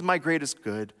accordingly. This is my greatest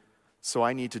good, so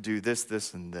I need to do this,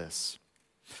 this, and this.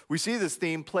 We see this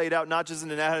theme played out not just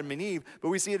in Adam and Eve, but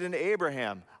we see it in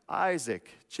Abraham, Isaac,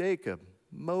 Jacob,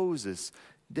 Moses,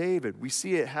 David. We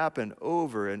see it happen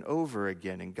over and over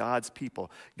again in God's people.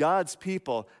 God's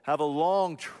people have a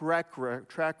long track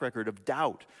record of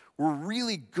doubt. We're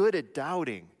really good at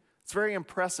doubting. It's very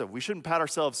impressive. We shouldn't pat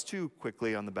ourselves too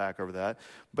quickly on the back over that,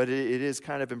 but it is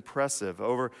kind of impressive.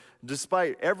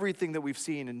 Despite everything that we've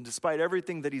seen and despite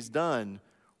everything that he's done,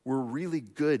 we're really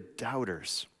good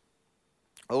doubters.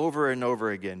 Over and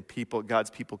over again, God's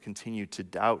people continue to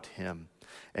doubt him,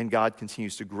 and God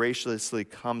continues to graciously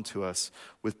come to us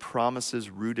with promises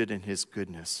rooted in his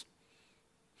goodness.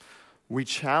 We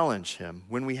challenge him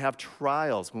when we have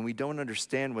trials, when we don't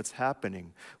understand what's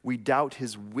happening. We doubt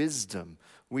his wisdom.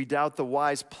 We doubt the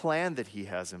wise plan that he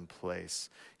has in place.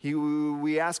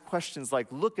 We ask questions like,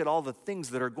 look at all the things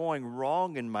that are going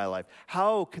wrong in my life.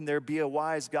 How can there be a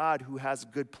wise God who has a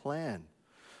good plan?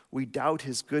 We doubt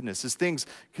his goodness as things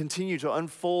continue to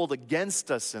unfold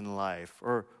against us in life,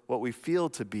 or what we feel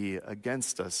to be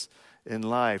against us in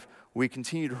life. We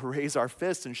continue to raise our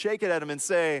fist and shake it at him and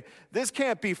say, this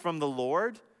can't be from the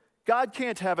Lord. God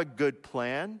can't have a good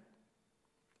plan.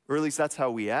 Or at least that's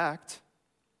how we act.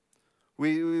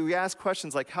 We ask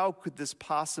questions like, how could this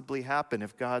possibly happen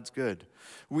if God's good?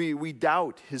 We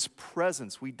doubt his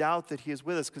presence. We doubt that he is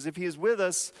with us, because if he is with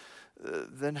us,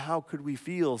 then how could we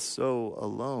feel so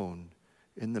alone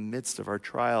in the midst of our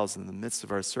trials, in the midst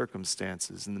of our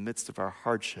circumstances, in the midst of our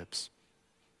hardships?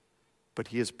 But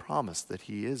he has promised that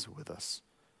he is with us.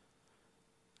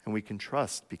 And we can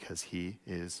trust because he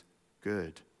is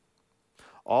good.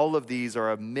 All of these are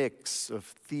a mix of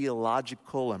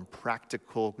theological and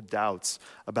practical doubts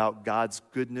about God's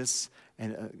goodness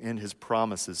and his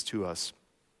promises to us.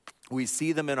 We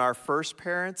see them in our first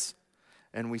parents,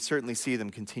 and we certainly see them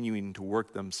continuing to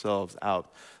work themselves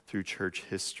out through church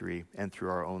history and through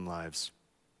our own lives.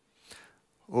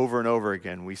 Over and over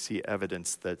again, we see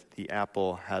evidence that the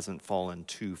apple hasn't fallen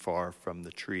too far from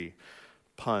the tree.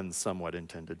 Pun somewhat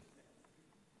intended.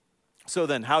 So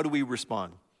then, how do we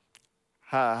respond?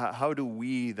 How do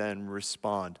we then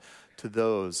respond to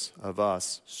those of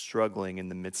us struggling in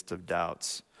the midst of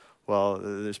doubts? Well,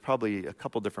 there's probably a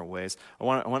couple different ways. I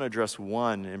want to address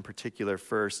one in particular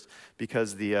first,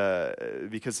 because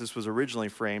this was originally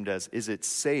framed as, is it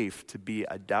safe to be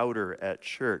a doubter at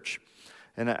church?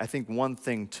 And I think one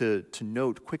thing to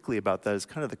note quickly about that is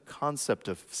kind of the concept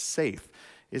of safe.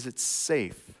 Is it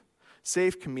safe?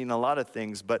 Safe can mean a lot of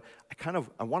things, but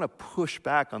I want to push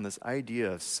back on this idea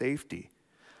of safety.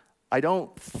 I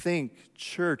don't think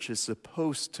church is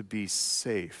supposed to be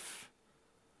safe.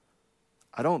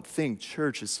 I don't think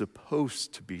church is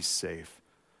supposed to be safe.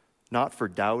 Not for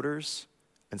doubters,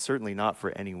 and certainly not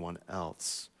for anyone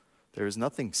else. There is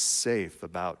nothing safe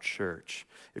about church.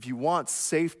 If you want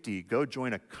safety, go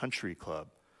join a country club.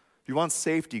 If you want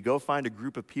safety, go find a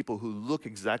group of people who look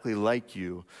exactly like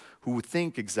you, who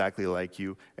think exactly like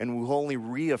you, and who only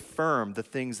reaffirm the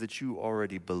things that you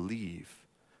already believe.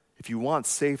 If you want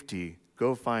safety,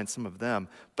 go find some of them,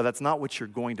 but that's not what you're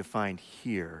going to find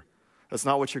here. That's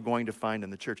not what you're going to find in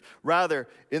the church. Rather,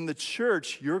 in the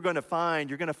church, you're going to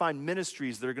find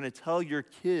ministries that are going to tell your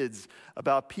kids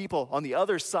about people on the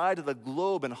other side of the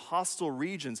globe in hostile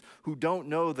regions who don't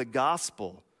know the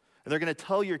gospel. And they're going to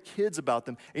tell your kids about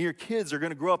them, and your kids are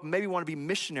going to grow up and maybe want to be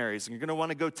missionaries, and you're going to want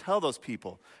to go tell those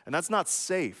people. And that's not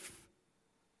safe.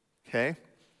 Okay?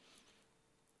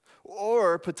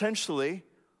 Or potentially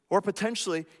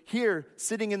here,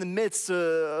 sitting in the midst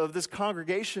of this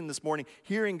congregation this morning,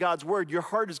 hearing God's word, your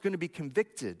heart is going to be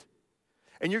convicted.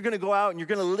 And you're going to go out and you're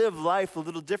going to live life a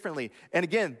little differently. And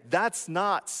again, that's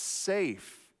not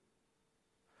safe.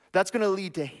 That's going to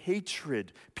lead to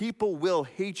hatred. People will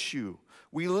hate you.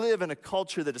 We live in a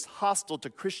culture that is hostile to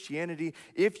Christianity.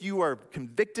 If you are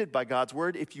convicted by God's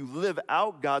word, if you live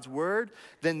out God's word,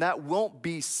 then that won't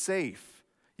be safe.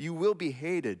 You will be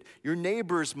hated. Your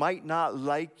neighbors might not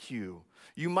like you.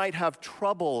 You might have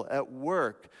trouble at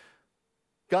work.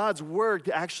 God's word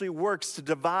actually works to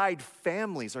divide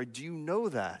families. Or do you know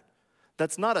that?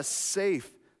 That's not a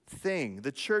safe thing.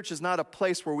 The church is not a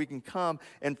place where we can come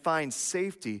and find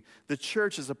safety. The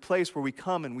church is a place where we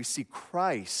come and we see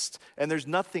Christ, and there's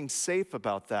nothing safe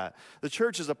about that. The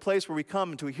church is a place where we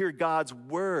come to hear God's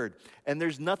word, and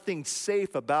there's nothing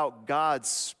safe about God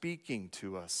speaking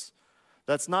to us.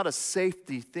 That's not a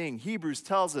safety thing. Hebrews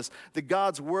tells us that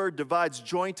God's word divides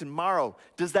joint and marrow.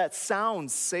 Does that sound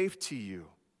safe to you?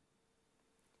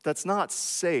 That's not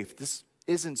safe. This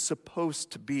isn't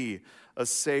supposed to be a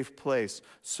safe place.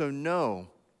 So no,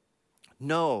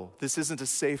 this isn't a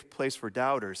safe place for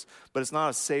doubters, but it's not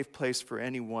a safe place for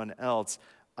anyone else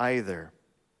either.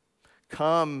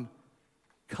 Come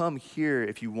here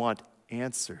if you want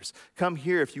answers. Come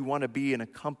here if you want to be in a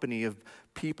company of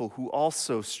people who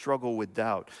also struggle with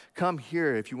doubt. Come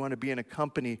here if you want to be in a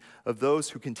company of those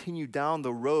who continue down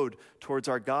the road towards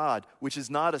our God, which is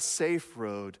not a safe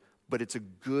road, but it's a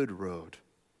good road.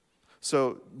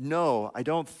 So no, I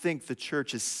don't think the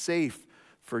church is safe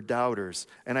for doubters,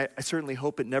 and I certainly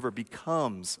hope it never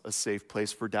becomes a safe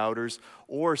place for doubters,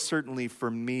 or certainly for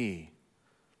me.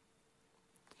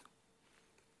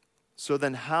 So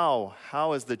then how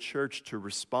is the church to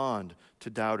respond to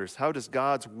doubters? How does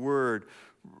God's word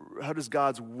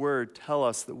tell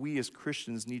us that we as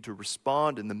Christians need to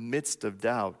respond in the midst of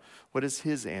doubt? What is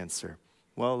his answer?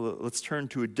 Well, let's turn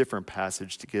to a different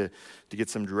passage to get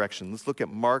some direction. Let's look at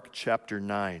Mark chapter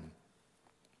 9.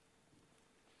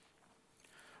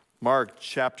 Mark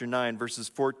chapter 9, verses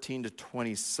 14 to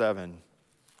 27.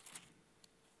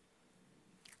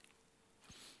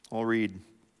 I'll read,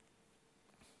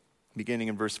 beginning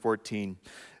in verse 14.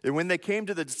 And when they came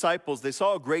to the disciples, they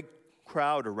saw a great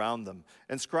crowd around them,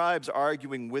 and scribes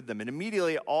arguing with them. And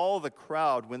immediately all the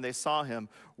crowd, when they saw him,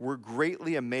 were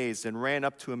greatly amazed and ran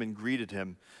up to him and greeted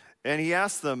him. And he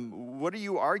asked them, "What are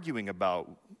you arguing about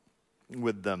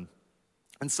with them?"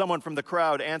 And someone from the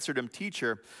crowd answered him,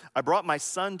 "Teacher, I brought my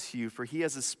son to you, for he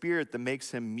has a spirit that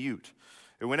makes him mute.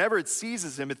 And whenever it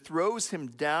seizes him, it throws him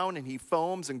down, and he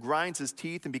foams and grinds his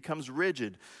teeth and becomes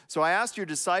rigid. So I asked your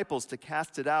disciples to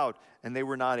cast it out, and they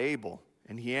were not able."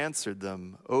 And he answered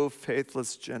them, "O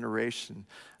faithless generation,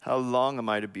 how long am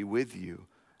I to be with you?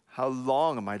 How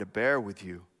long am I to bear with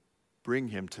you? Bring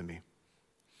him to me."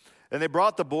 And they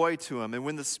brought the boy to him, and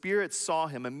when the spirit saw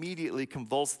him, immediately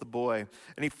convulsed the boy,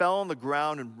 and he fell on the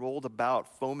ground and rolled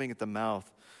about, foaming at the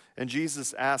mouth. And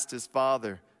Jesus asked his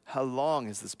father, "How long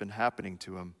has this been happening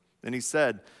to him?" And he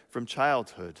said, "From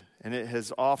childhood, and it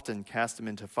has often cast him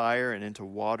into fire and into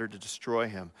water to destroy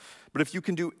him. But if you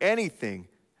can do anything,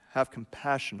 have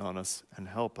compassion on us and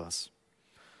help us."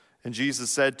 And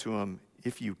Jesus said to him,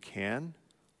 "If you can,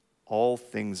 all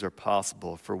things are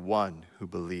possible for one who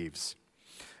believes."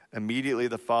 Immediately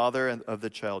the father of the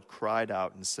child cried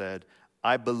out and said,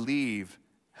 "I believe,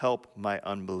 help my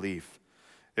unbelief."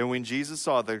 And when Jesus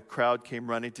saw the crowd came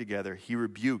running together, he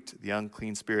rebuked the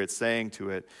unclean spirit, saying to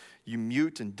it, "You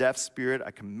mute and deaf spirit,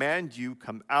 I command you,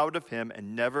 come out of him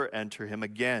and never enter him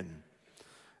again."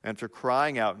 After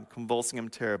crying out and convulsing him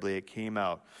terribly, it came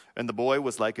out. And the boy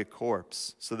was like a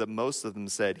corpse, so that most of them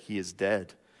said, "He is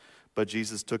dead." But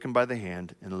Jesus took him by the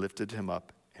hand and lifted him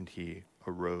up, and he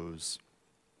arose.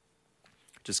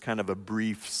 Just kind of a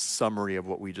brief summary of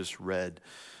what we just read.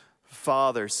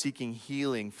 Father, seeking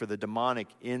healing for the demonic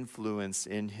influence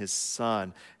in his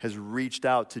son, has reached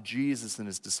out to Jesus and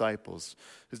his disciples.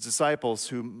 His disciples,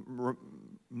 who,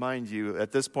 mind you,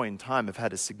 at this point in time have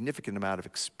had a significant amount of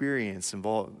experience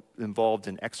involved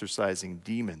in exorcising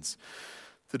demons.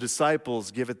 The disciples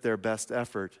give it their best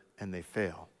effort, and they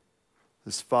fail.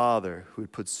 This father, who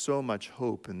had put so much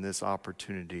hope in this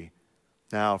opportunity,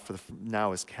 now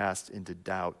is cast into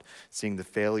doubt, seeing the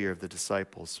failure of the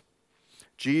disciples.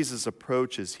 Jesus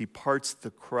approaches, he parts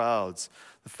the crowds.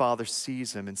 The father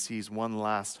sees him and sees one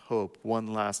last hope,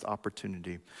 one last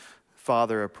opportunity. The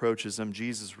father approaches him.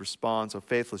 Jesus responds, "O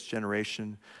faithless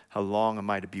generation, how long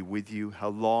am I to be with you? How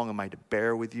long am I to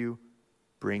bear with you?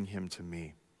 Bring him to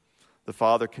me." The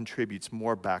father contributes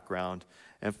more background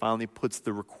and finally puts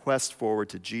the request forward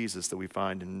to Jesus that we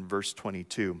find in verse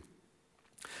 22.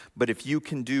 "But if you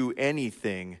can do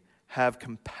anything, have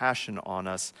compassion on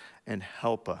us and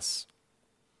help us."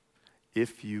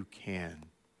 If you can.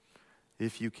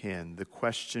 If you can. The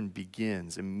question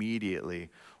begins immediately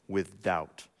with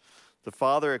doubt. The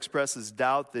father expresses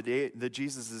doubt that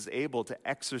Jesus is able to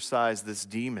exorcise this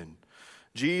demon.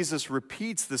 Jesus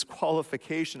repeats this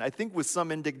qualification, I think with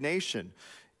some indignation.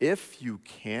 If you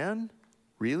can?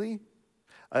 Really?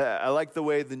 I like the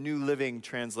way the New Living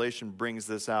Translation brings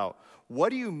this out. What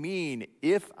do you mean,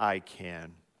 if I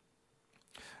can?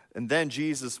 And then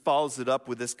Jesus follows it up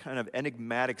with this kind of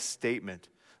enigmatic statement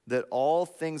that all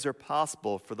things are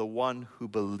possible for the one who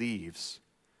believes.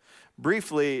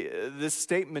 Briefly, this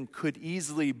statement could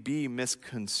easily be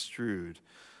misconstrued.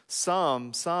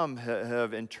 Some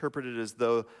have interpreted it as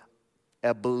though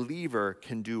a believer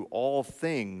can do all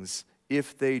things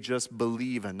if they just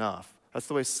believe enough. That's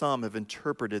the way some have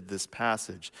interpreted this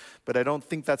passage. But I don't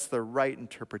think that's the right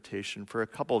interpretation for a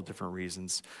couple of different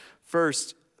reasons.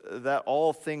 First, that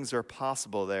all things are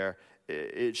possible there,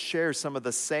 it shares some of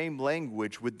the same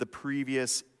language with the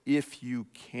previous "if you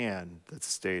can" that's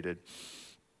stated.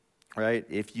 Right?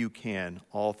 If you can,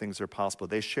 all things are possible.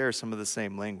 They share some of the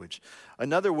same language.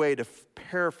 Another way to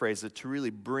paraphrase it, to really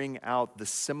bring out the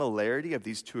similarity of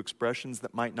these two expressions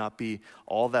that might not be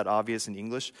all that obvious in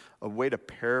English, a way to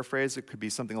paraphrase it could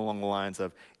be something along the lines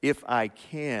of, "If I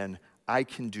can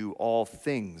do all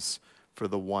things for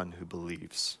the one who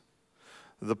believes."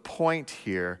 The point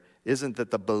here isn't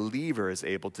that the believer is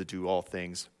able to do all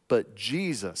things, but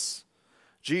Jesus,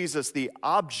 the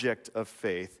object of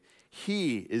faith,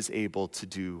 he is able to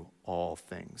do all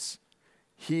things.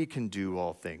 He can do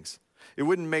all things. It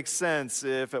wouldn't make sense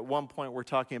if at one point we're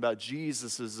talking about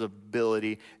Jesus'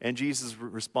 ability and Jesus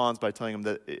responds by telling him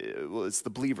that it's the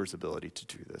believer's ability to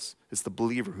do this. It's the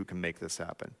believer who can make this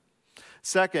happen.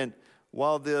 Second,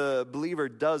 while the believer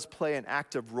does play an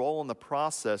active role in the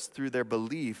process through their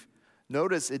belief,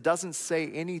 notice it doesn't say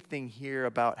anything here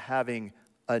about having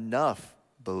enough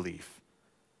belief.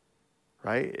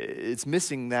 Right? It's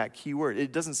missing that key word.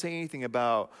 It doesn't say anything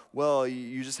about, well,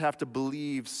 you just have to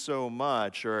believe so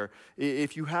much, or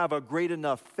if you have a great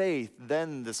enough faith,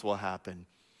 then this will happen.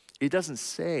 It doesn't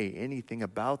say anything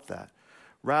about that.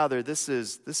 Rather, this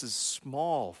is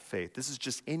small faith. This is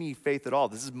just any faith at all.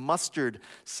 This is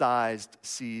mustard-sized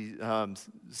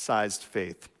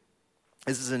faith.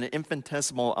 This is an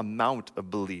infinitesimal amount of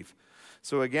belief.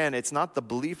 So again, it's not the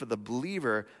belief of the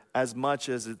believer as much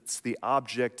as it's the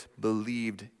object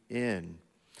believed in.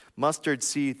 Mustard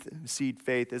seed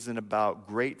faith isn't about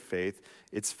great faith.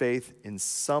 It's faith in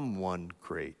someone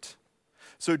great.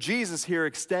 So Jesus here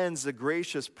extends a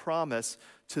gracious promise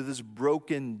to this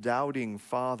broken, doubting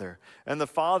father. And the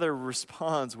father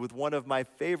responds with one of my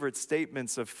favorite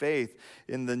statements of faith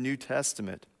in the New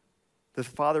Testament. The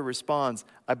father responds,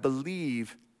 I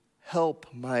believe, help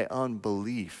my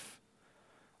unbelief.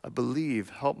 I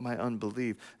believe, help my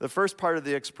unbelief. The first part of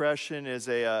the expression is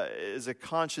a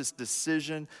conscious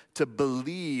decision to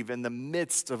believe in the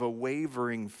midst of a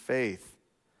wavering faith.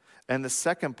 And the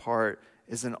second part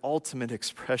is an ultimate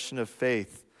expression of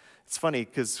faith. It's funny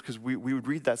because we would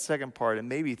read that second part and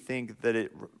maybe think that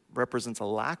it represents a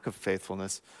lack of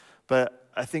faithfulness, but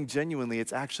I think genuinely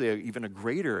it's actually even a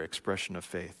greater expression of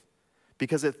faith.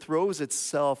 Because it throws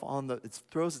itself on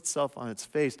its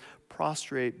face,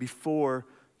 prostrate before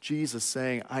Jesus,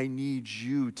 saying, I need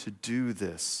you to do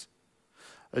this.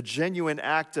 A genuine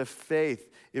act of faith,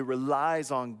 it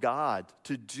relies on God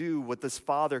to do what this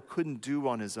father couldn't do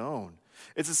on his own.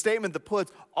 It's a statement that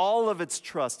puts all of its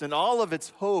trust and all of its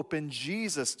hope in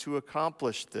Jesus to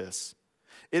accomplish this.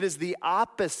 It is the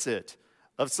opposite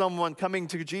of someone coming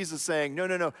to Jesus saying,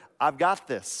 no, I've got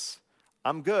this.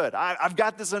 I'm good. I've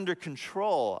got this under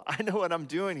control. I know what I'm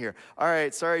doing here. All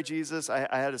right, sorry, Jesus. I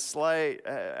had a slight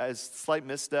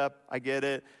misstep. I get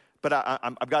it. But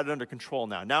I've got it under control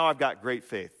now. Now I've got great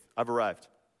faith. I've arrived.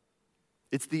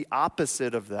 It's the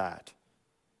opposite of that.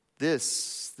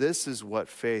 This is what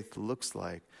faith looks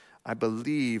like. I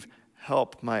believe,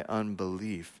 help my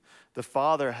unbelief. The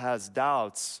Father has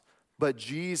doubts, but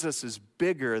Jesus is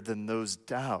bigger than those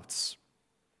doubts.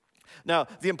 Now,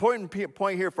 the important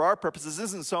point here for our purposes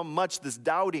isn't so much this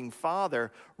doubting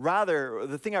father. Rather,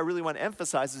 the thing I really want to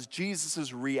emphasize is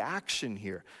Jesus' reaction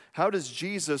here. How does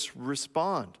Jesus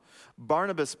respond?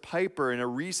 Barnabas Piper, in a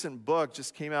recent book,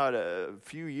 just came out a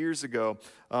few years ago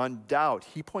on doubt.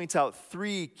 He points out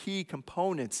three key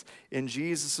components in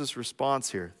Jesus'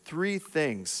 response here. Three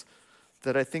things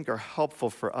that I think are helpful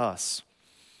for us.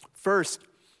 First,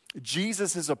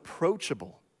 Jesus is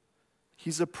approachable.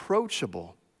 He's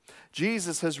approachable.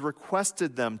 Jesus has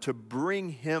requested them to bring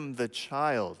him the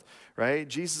child, right?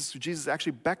 Jesus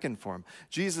actually beckoned for him.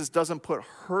 Jesus doesn't put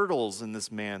hurdles in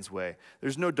this man's way.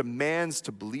 There's no demands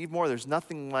to believe more. There's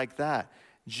nothing like that.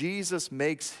 Jesus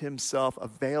makes himself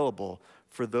available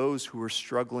for those who are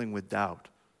struggling with doubt.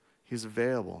 He's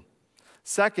available.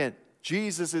 Second,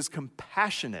 Jesus is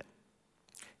compassionate.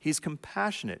 He's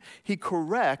compassionate. He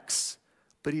corrects,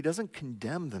 but he doesn't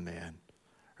condemn the man.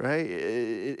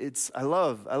 Right? I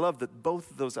love that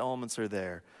both of those elements are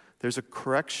there. There's a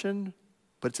correction,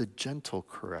 but it's a gentle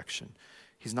correction.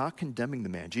 He's not condemning the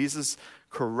man. Jesus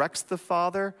corrects the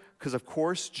father because, of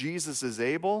course, Jesus is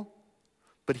able,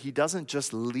 but he doesn't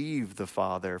just leave the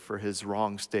father for his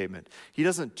wrong statement. He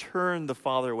doesn't turn the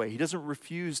father away. He doesn't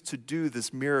refuse to do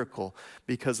this miracle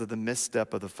because of the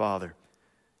misstep of the father.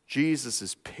 Jesus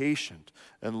is patient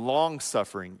and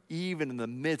long-suffering, even in the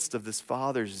midst of this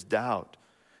father's doubt.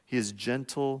 He is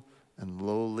gentle and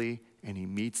lowly, and he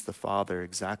meets the Father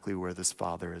exactly where this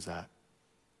Father is at.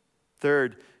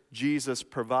 Third, Jesus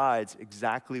provides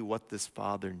exactly what this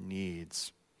Father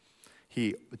needs.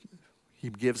 He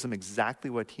gives him exactly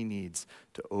what he needs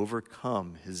to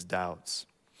overcome his doubts.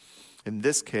 In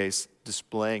this case,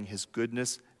 displaying his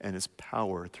goodness and his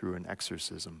power through an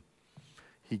exorcism.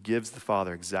 He gives the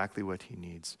Father exactly what he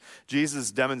needs.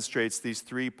 Jesus demonstrates these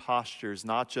three postures,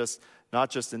 not just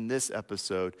in this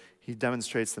episode. He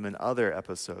demonstrates them in other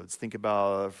episodes. Think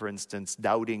about, for instance,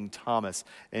 doubting Thomas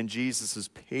and Jesus'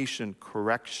 patient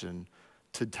correction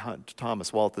to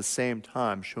Thomas, while at the same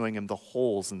time showing him the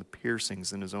holes and the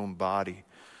piercings in his own body.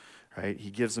 Right?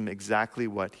 He gives him exactly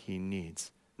what he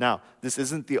needs. Now, this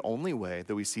isn't the only way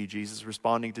that we see Jesus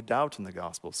responding to doubt in the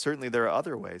gospel. Certainly there are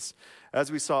other ways.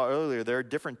 As we saw earlier, there are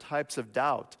different types of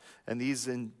doubt, and these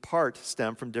in part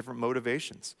stem from different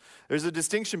motivations. There's a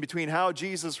distinction between how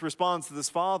Jesus responds to this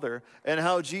father and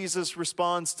how Jesus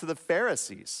responds to the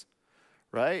Pharisees,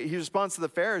 right? He responds to the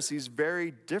Pharisees very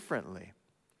differently.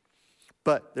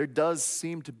 But there does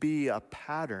seem to be a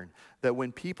pattern that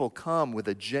when people come with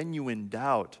a genuine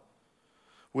doubt,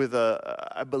 with a,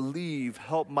 I believe,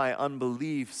 help my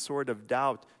unbelief sort of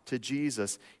doubt to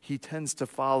Jesus, he tends to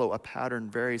follow a pattern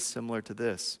very similar to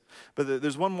this. But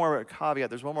there's one more caveat,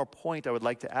 there's one more point I would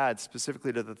like to add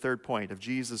specifically to the third point of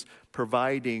Jesus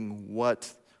providing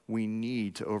what we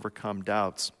need to overcome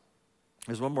doubts.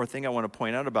 There's one more thing I want to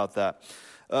point out about that.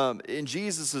 In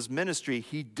Jesus' ministry,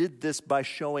 he did this by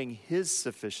showing his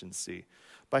sufficiency,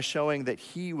 by showing that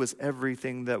he was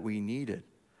everything that we needed.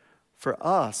 For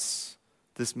us,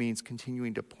 this means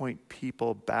continuing to point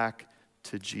people back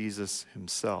to Jesus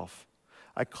himself.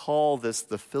 I call this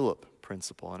the Philip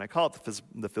principle, and I call it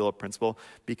the Philip principle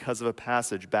because of a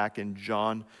passage back in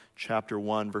John chapter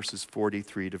 1, verses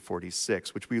 43 to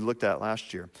 46, which we looked at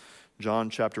last year. John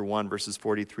chapter 1, verses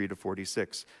 43 to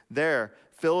 46. There,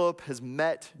 Philip has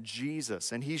met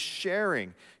Jesus, and he's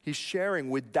sharing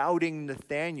with doubting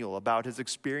Nathanael about his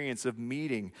experience of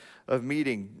meeting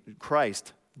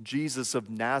Christ, Jesus of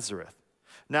Nazareth.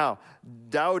 Now,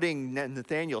 doubting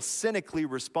Nathanael cynically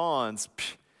responds,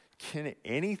 can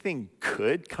anything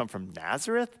good come from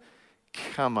Nazareth?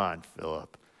 Come on,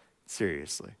 Philip.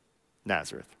 Seriously,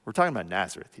 Nazareth. We're talking about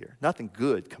Nazareth here. Nothing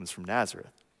good comes from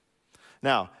Nazareth.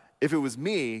 Now, if it was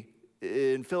me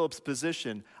in Philip's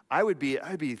position, I'd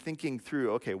be thinking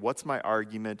through, okay, what's my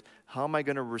argument? How am I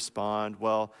going to respond?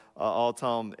 Well, I'll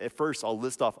tell him, at first, I'll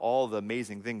list off all the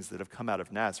amazing things that have come out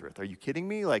of Nazareth. Are you kidding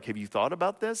me? Like, have you thought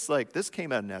about this? Like, this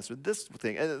came out of Nazareth, this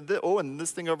thing, and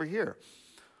this thing over here.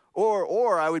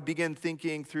 Or I would begin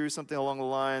thinking through something along the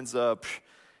lines of,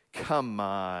 come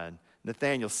on,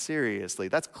 Nathanael, seriously,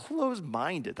 that's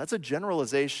closed-minded. That's a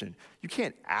generalization. You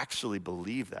can't actually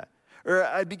believe that. Or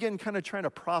I begin kind of trying to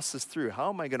process through, how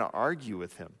am I going to argue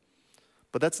with him?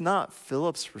 But that's not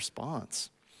Philip's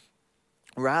response.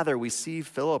 Rather, we see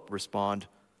Philip respond,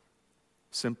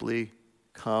 simply,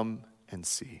 come and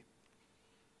see.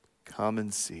 Come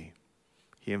and see.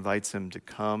 He invites him to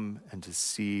come and to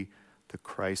see the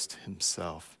Christ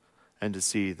himself and to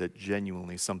see that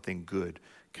genuinely something good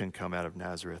can come out of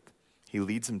Nazareth. He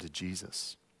leads him to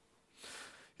Jesus.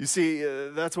 You see,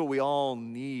 that's what we all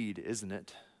need, isn't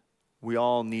it? We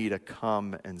all need a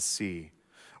come and see.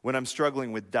 When I'm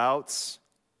struggling with doubts,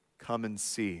 come and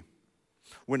see.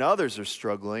 When others are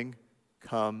struggling,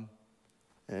 come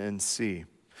and see.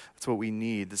 That's what we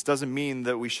need. This doesn't mean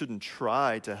that we shouldn't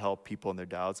try to help people in their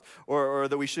doubts or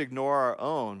that we should ignore our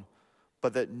own,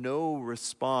 but that no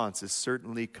response is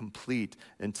certainly complete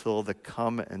until the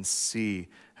come and see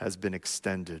has been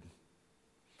extended,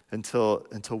 until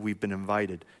we've been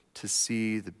invited to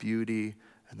see the beauty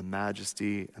and the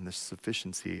majesty and the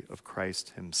sufficiency of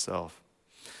Christ himself.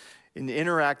 In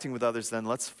interacting with others, then,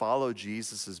 let's follow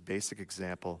Jesus' basic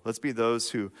example. Let's be those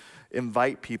who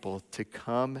invite people to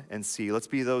come and see. Let's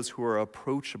be those who are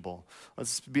approachable.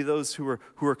 Let's be those who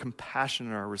are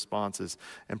compassionate in our responses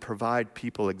and provide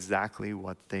people exactly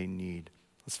what they need.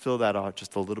 Let's fill that out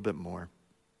just a little bit more.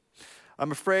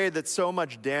 I'm afraid that so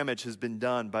much damage has been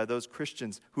done by those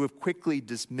Christians who have quickly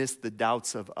dismissed the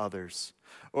doubts of others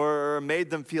or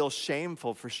made them feel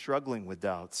shameful for struggling with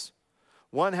doubts.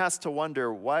 One has to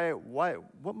wonder what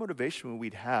motivation would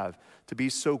we have to be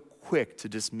so quick to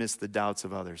dismiss the doubts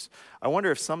of others? I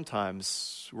wonder if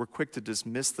sometimes we're quick to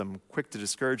dismiss them, quick to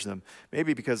discourage them,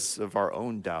 maybe because of our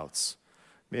own doubts,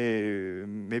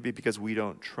 maybe because we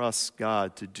don't trust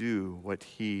God to do what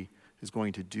he is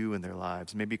going to do in their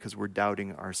lives, maybe because we're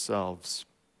doubting ourselves.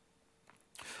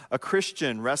 A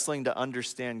Christian wrestling to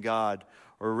understand God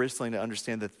or wrestling to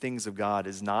understand the things of God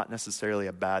is not necessarily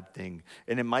a bad thing.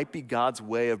 And it might be God's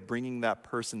way of bringing that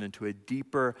person into a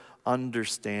deeper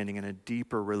understanding and a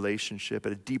deeper relationship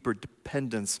and a deeper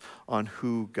dependence on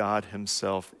who God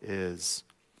himself is.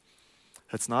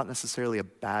 That's not necessarily a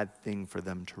bad thing for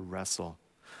them to wrestle.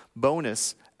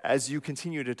 Bonus, as you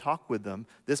continue to talk with them,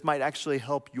 this might actually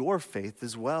help your faith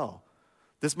as well.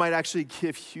 This might actually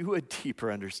give you a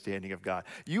deeper understanding of God.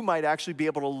 You might actually be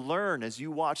able to learn as you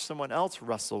watch someone else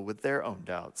wrestle with their own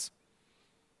doubts.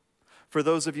 For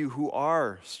those of you who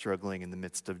are struggling in the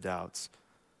midst of doubts,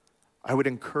 I would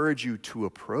encourage you to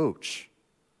approach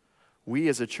We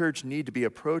as a church need to be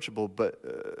approachable,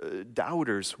 but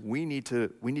doubters, we need to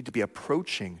be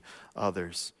approaching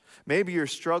others. Maybe you're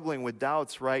struggling with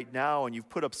doubts right now and you've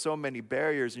put up so many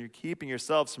barriers and you're keeping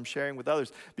yourselves from sharing with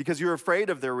others because you're afraid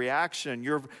of their reaction.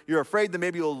 You're afraid that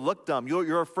maybe you'll look dumb.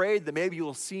 You're afraid that maybe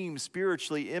you'll seem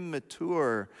spiritually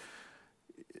immature.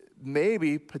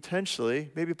 Maybe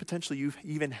potentially you've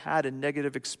even had a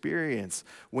negative experience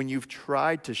when you've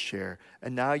tried to share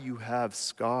and now you have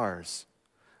scars.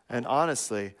 And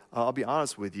honestly, I'll be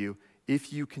honest with you,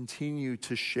 if you continue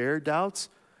to share doubts,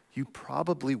 you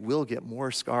probably will get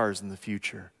more scars in the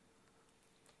future.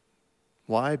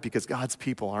 Why? Because God's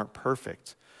people aren't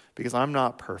perfect. Because I'm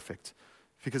not perfect.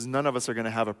 Because none of us are going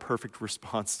to have a perfect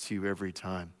response to you every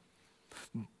time.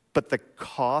 But the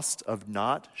cost of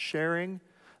not sharing,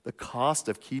 the cost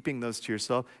of keeping those to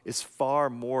yourself is far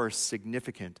more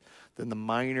significant than the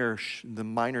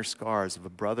minor scars of a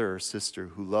brother or sister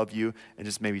who love you and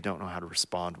just maybe don't know how to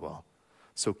respond well.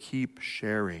 So keep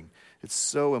sharing. It's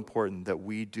so important that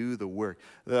we do the work.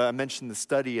 I mentioned the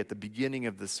study at the beginning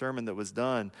of the sermon that was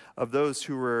done of those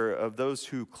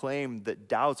who claimed that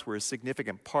doubts were a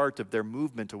significant part of their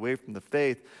movement away from the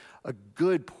faith. A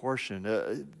good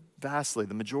portion, vastly,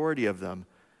 the majority of them,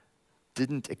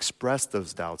 didn't express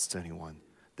those doubts to anyone.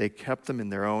 They kept them in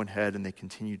their own head and they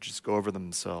continued to just go over them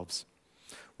themselves.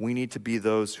 We need to be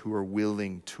those who are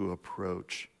willing to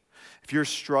approach. If you're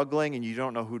struggling and you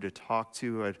don't know who to talk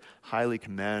to, I'd highly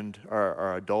commend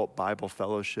our adult Bible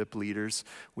fellowship leaders.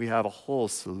 We have a whole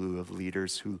slew of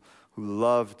leaders who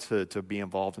love to be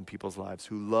involved in people's lives,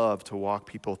 who love to walk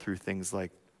people through things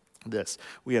like this.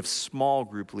 We have small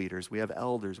group leaders, we have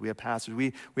elders, we have pastors,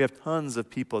 we have tons of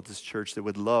people at this church that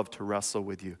would love to wrestle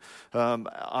with you.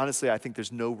 Honestly, I think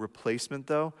there's no replacement,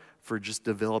 though, for just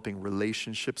developing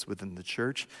relationships within the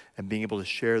church and being able to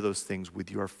share those things with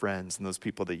your friends and those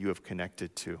people that you have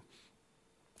connected to.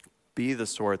 Be the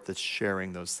sort that's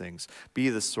sharing those things. Be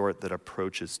the sort that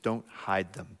approaches. Don't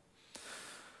hide them.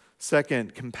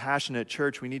 Second, compassionate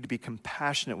church. We need to be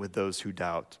compassionate with those who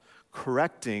doubt,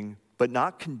 correcting but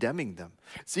not condemning them,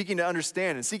 seeking to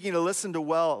understand and seeking to listen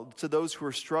to those who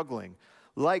are struggling.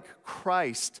 Like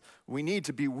Christ, we need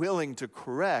to be willing to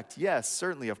correct, yes,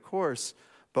 certainly, of course,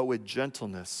 but with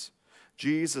gentleness.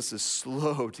 Jesus is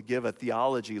slow to give a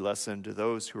theology lesson to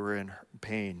those who are in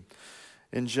pain.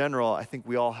 In general, I think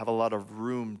we all have a lot of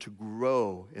room to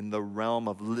grow in the realm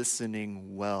of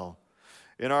listening well.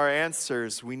 In our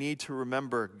answers, we need to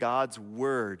remember God's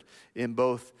word in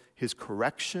both his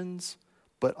corrections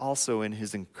but also in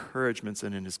his encouragements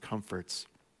and in his comforts.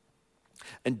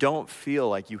 And don't feel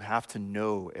like you have to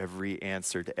know every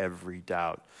answer to every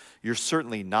doubt. You're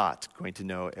certainly not going to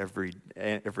know every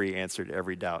answer to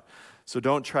every doubt. So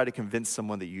don't try to convince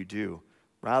someone that you do.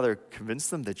 Rather, convince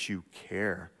them that you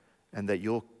care and that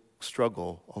you'll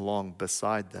struggle along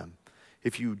beside them.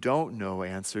 If you don't know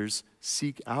answers,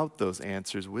 seek out those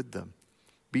answers with them.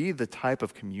 Be the type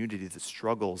of community that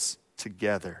struggles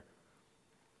together.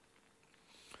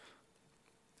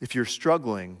 If you're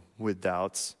struggling with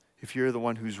doubts, if you're the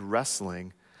one who's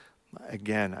wrestling,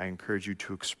 again, I encourage you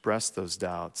to express those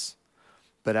doubts.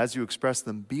 But as you express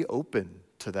them, be open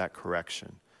to that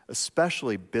correction,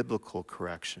 especially biblical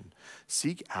correction.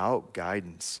 Seek out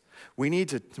guidance. We need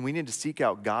to seek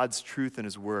out God's truth in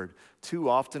his word. Too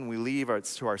often we leave it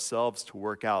to ourselves to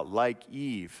work out, like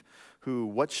Eve, who,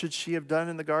 what should she have done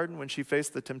in the garden when she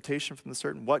faced the temptation from the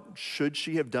serpent? What should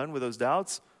she have done with those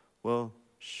doubts? Well,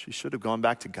 she should have gone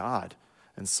back to God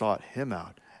and sought him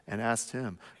out and asked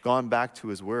him, gone back to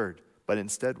his word. But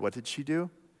instead, what did she do?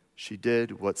 She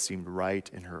did what seemed right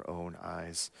in her own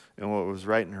eyes. And what was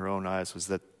right in her own eyes was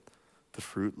that the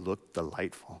fruit looked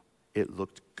delightful. It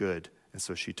looked good. And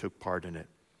so she took part in it.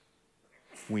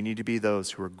 We need to be those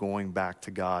who are going back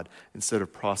to God instead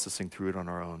of processing through it on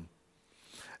our own.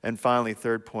 And finally,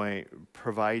 third point,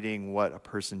 providing what a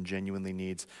person genuinely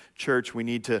needs. Church, we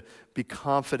need to be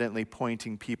confidently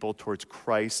pointing people towards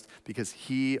Christ because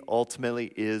he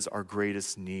ultimately is our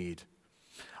greatest need.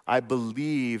 I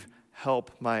believe, help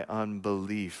my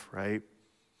unbelief, right?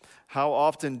 How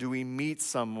often do we meet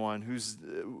someone who's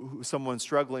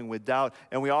struggling with doubt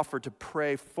and we offer to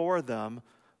pray for them,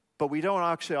 but we don't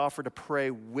actually offer to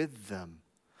pray with them?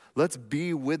 Let's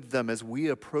be with them as we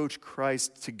approach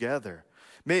Christ together.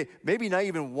 Maybe not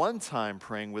even one time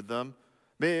praying with them.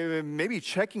 Maybe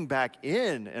checking back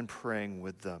in and praying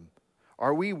with them.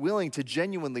 Are we willing to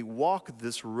genuinely walk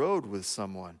this road with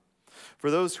someone? For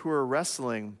those who are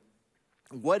wrestling,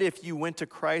 what if you went to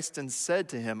Christ and said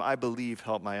to him, I believe,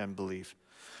 help my unbelief?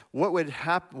 What would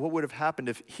have happened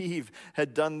if Eve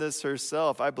had done this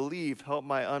herself? I believe, help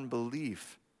my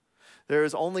unbelief. There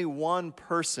is only one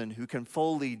person who can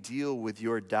fully deal with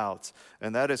your doubts,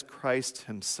 and that is Christ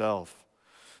himself.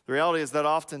 The reality is that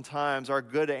oftentimes our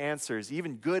good answers,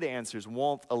 even good answers,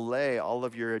 won't allay all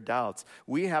of your doubts.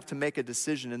 We have to make a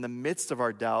decision in the midst of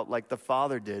our doubt, like the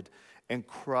Father did, and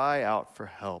cry out for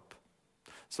help.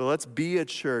 So let's be a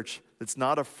church that's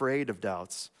not afraid of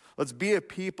doubts. Let's be a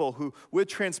people who, with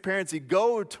transparency,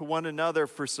 go to one another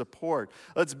for support.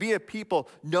 Let's be a people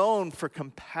known for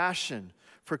compassion,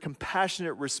 for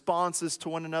compassionate responses to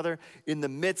one another in the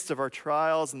midst of our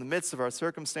trials, in the midst of our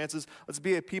circumstances. Let's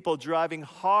be a people driving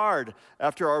hard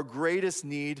after our greatest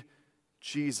need,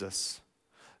 Jesus.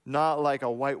 Not like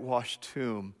a whitewashed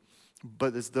tomb,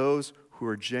 but as those who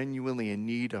are genuinely in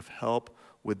need of help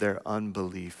with their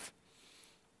unbelief.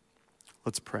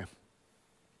 Let's pray.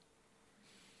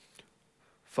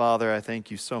 Father, I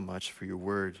thank you so much for your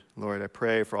word. Lord, I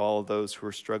pray for all of those who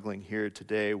are struggling here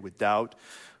today with doubt,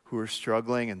 who are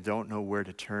struggling and don't know where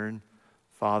to turn.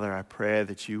 Father, I pray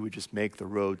that you would just make the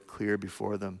road clear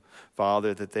before them.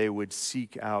 Father, that they would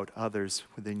seek out others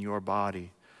within your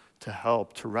body to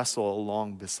help, to wrestle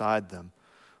along beside them.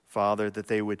 Father, that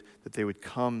they would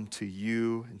come to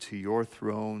you and to your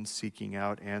throne seeking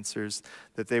out answers,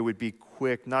 that they would be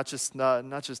quick, not just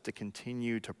to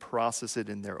continue to process it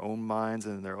in their own minds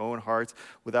and in their own hearts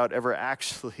without ever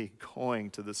actually going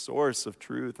to the source of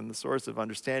truth and the source of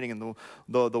understanding and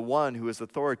the one who is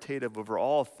authoritative over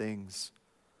all things.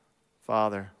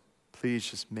 Father, please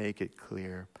just make it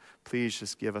clear. Please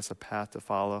just give us a path to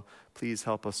follow. Please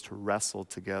help us to wrestle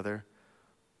together.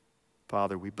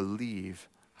 Father, we believe.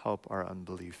 Help our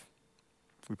unbelief.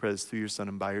 We pray this through your Son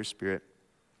and by your Spirit.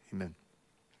 Amen.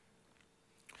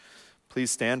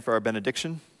 Please stand for our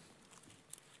benediction.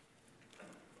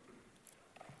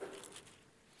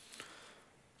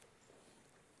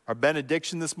 Our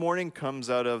benediction this morning comes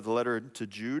out of the letter to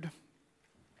Jude,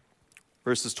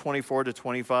 verses 24 to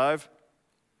 25.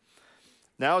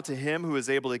 Now to him who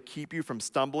is able to keep you from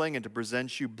stumbling and to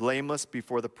present you blameless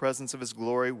before the presence of his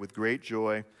glory with great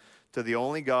joy, to the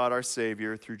only God, our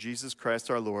Savior, through Jesus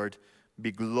Christ our Lord, be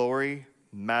glory,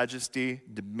 majesty,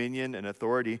 dominion, and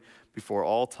authority before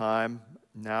all time,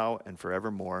 now and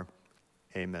forevermore.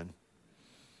 Amen.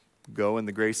 Go in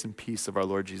the grace and peace of our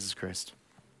Lord Jesus Christ.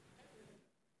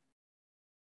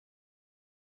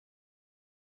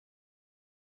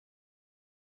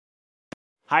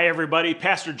 Hi, everybody.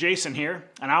 Pastor Jason here,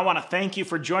 and I want to thank you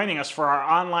for joining us for our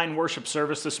online worship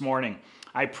service this morning.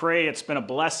 I pray it's been a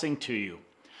blessing to you.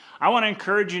 I want to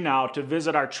encourage you now to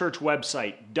visit our church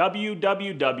website,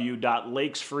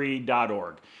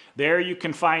 www.lakesfree.org. There you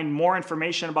can find more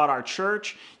information about our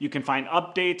church, you can find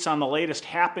updates on the latest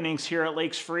happenings here at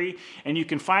Lakes Free, and you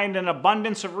can find an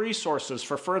abundance of resources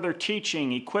for further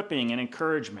teaching, equipping, and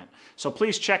encouragement. So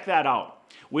please check that out.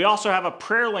 We also have a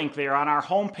prayer link there on our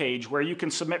homepage where you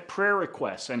can submit prayer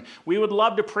requests, and we would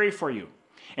love to pray for you.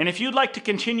 And if you'd like to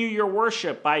continue your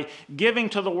worship by giving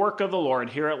to the work of the Lord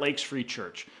here at Lakes Free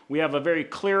Church, we have a very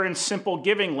clear and simple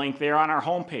giving link there on our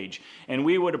homepage, and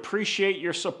we would appreciate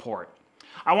your support.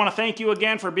 I want to thank you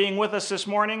again for being with us this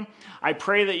morning. I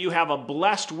pray that you have a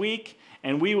blessed week,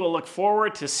 and we will look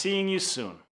forward to seeing you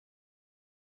soon.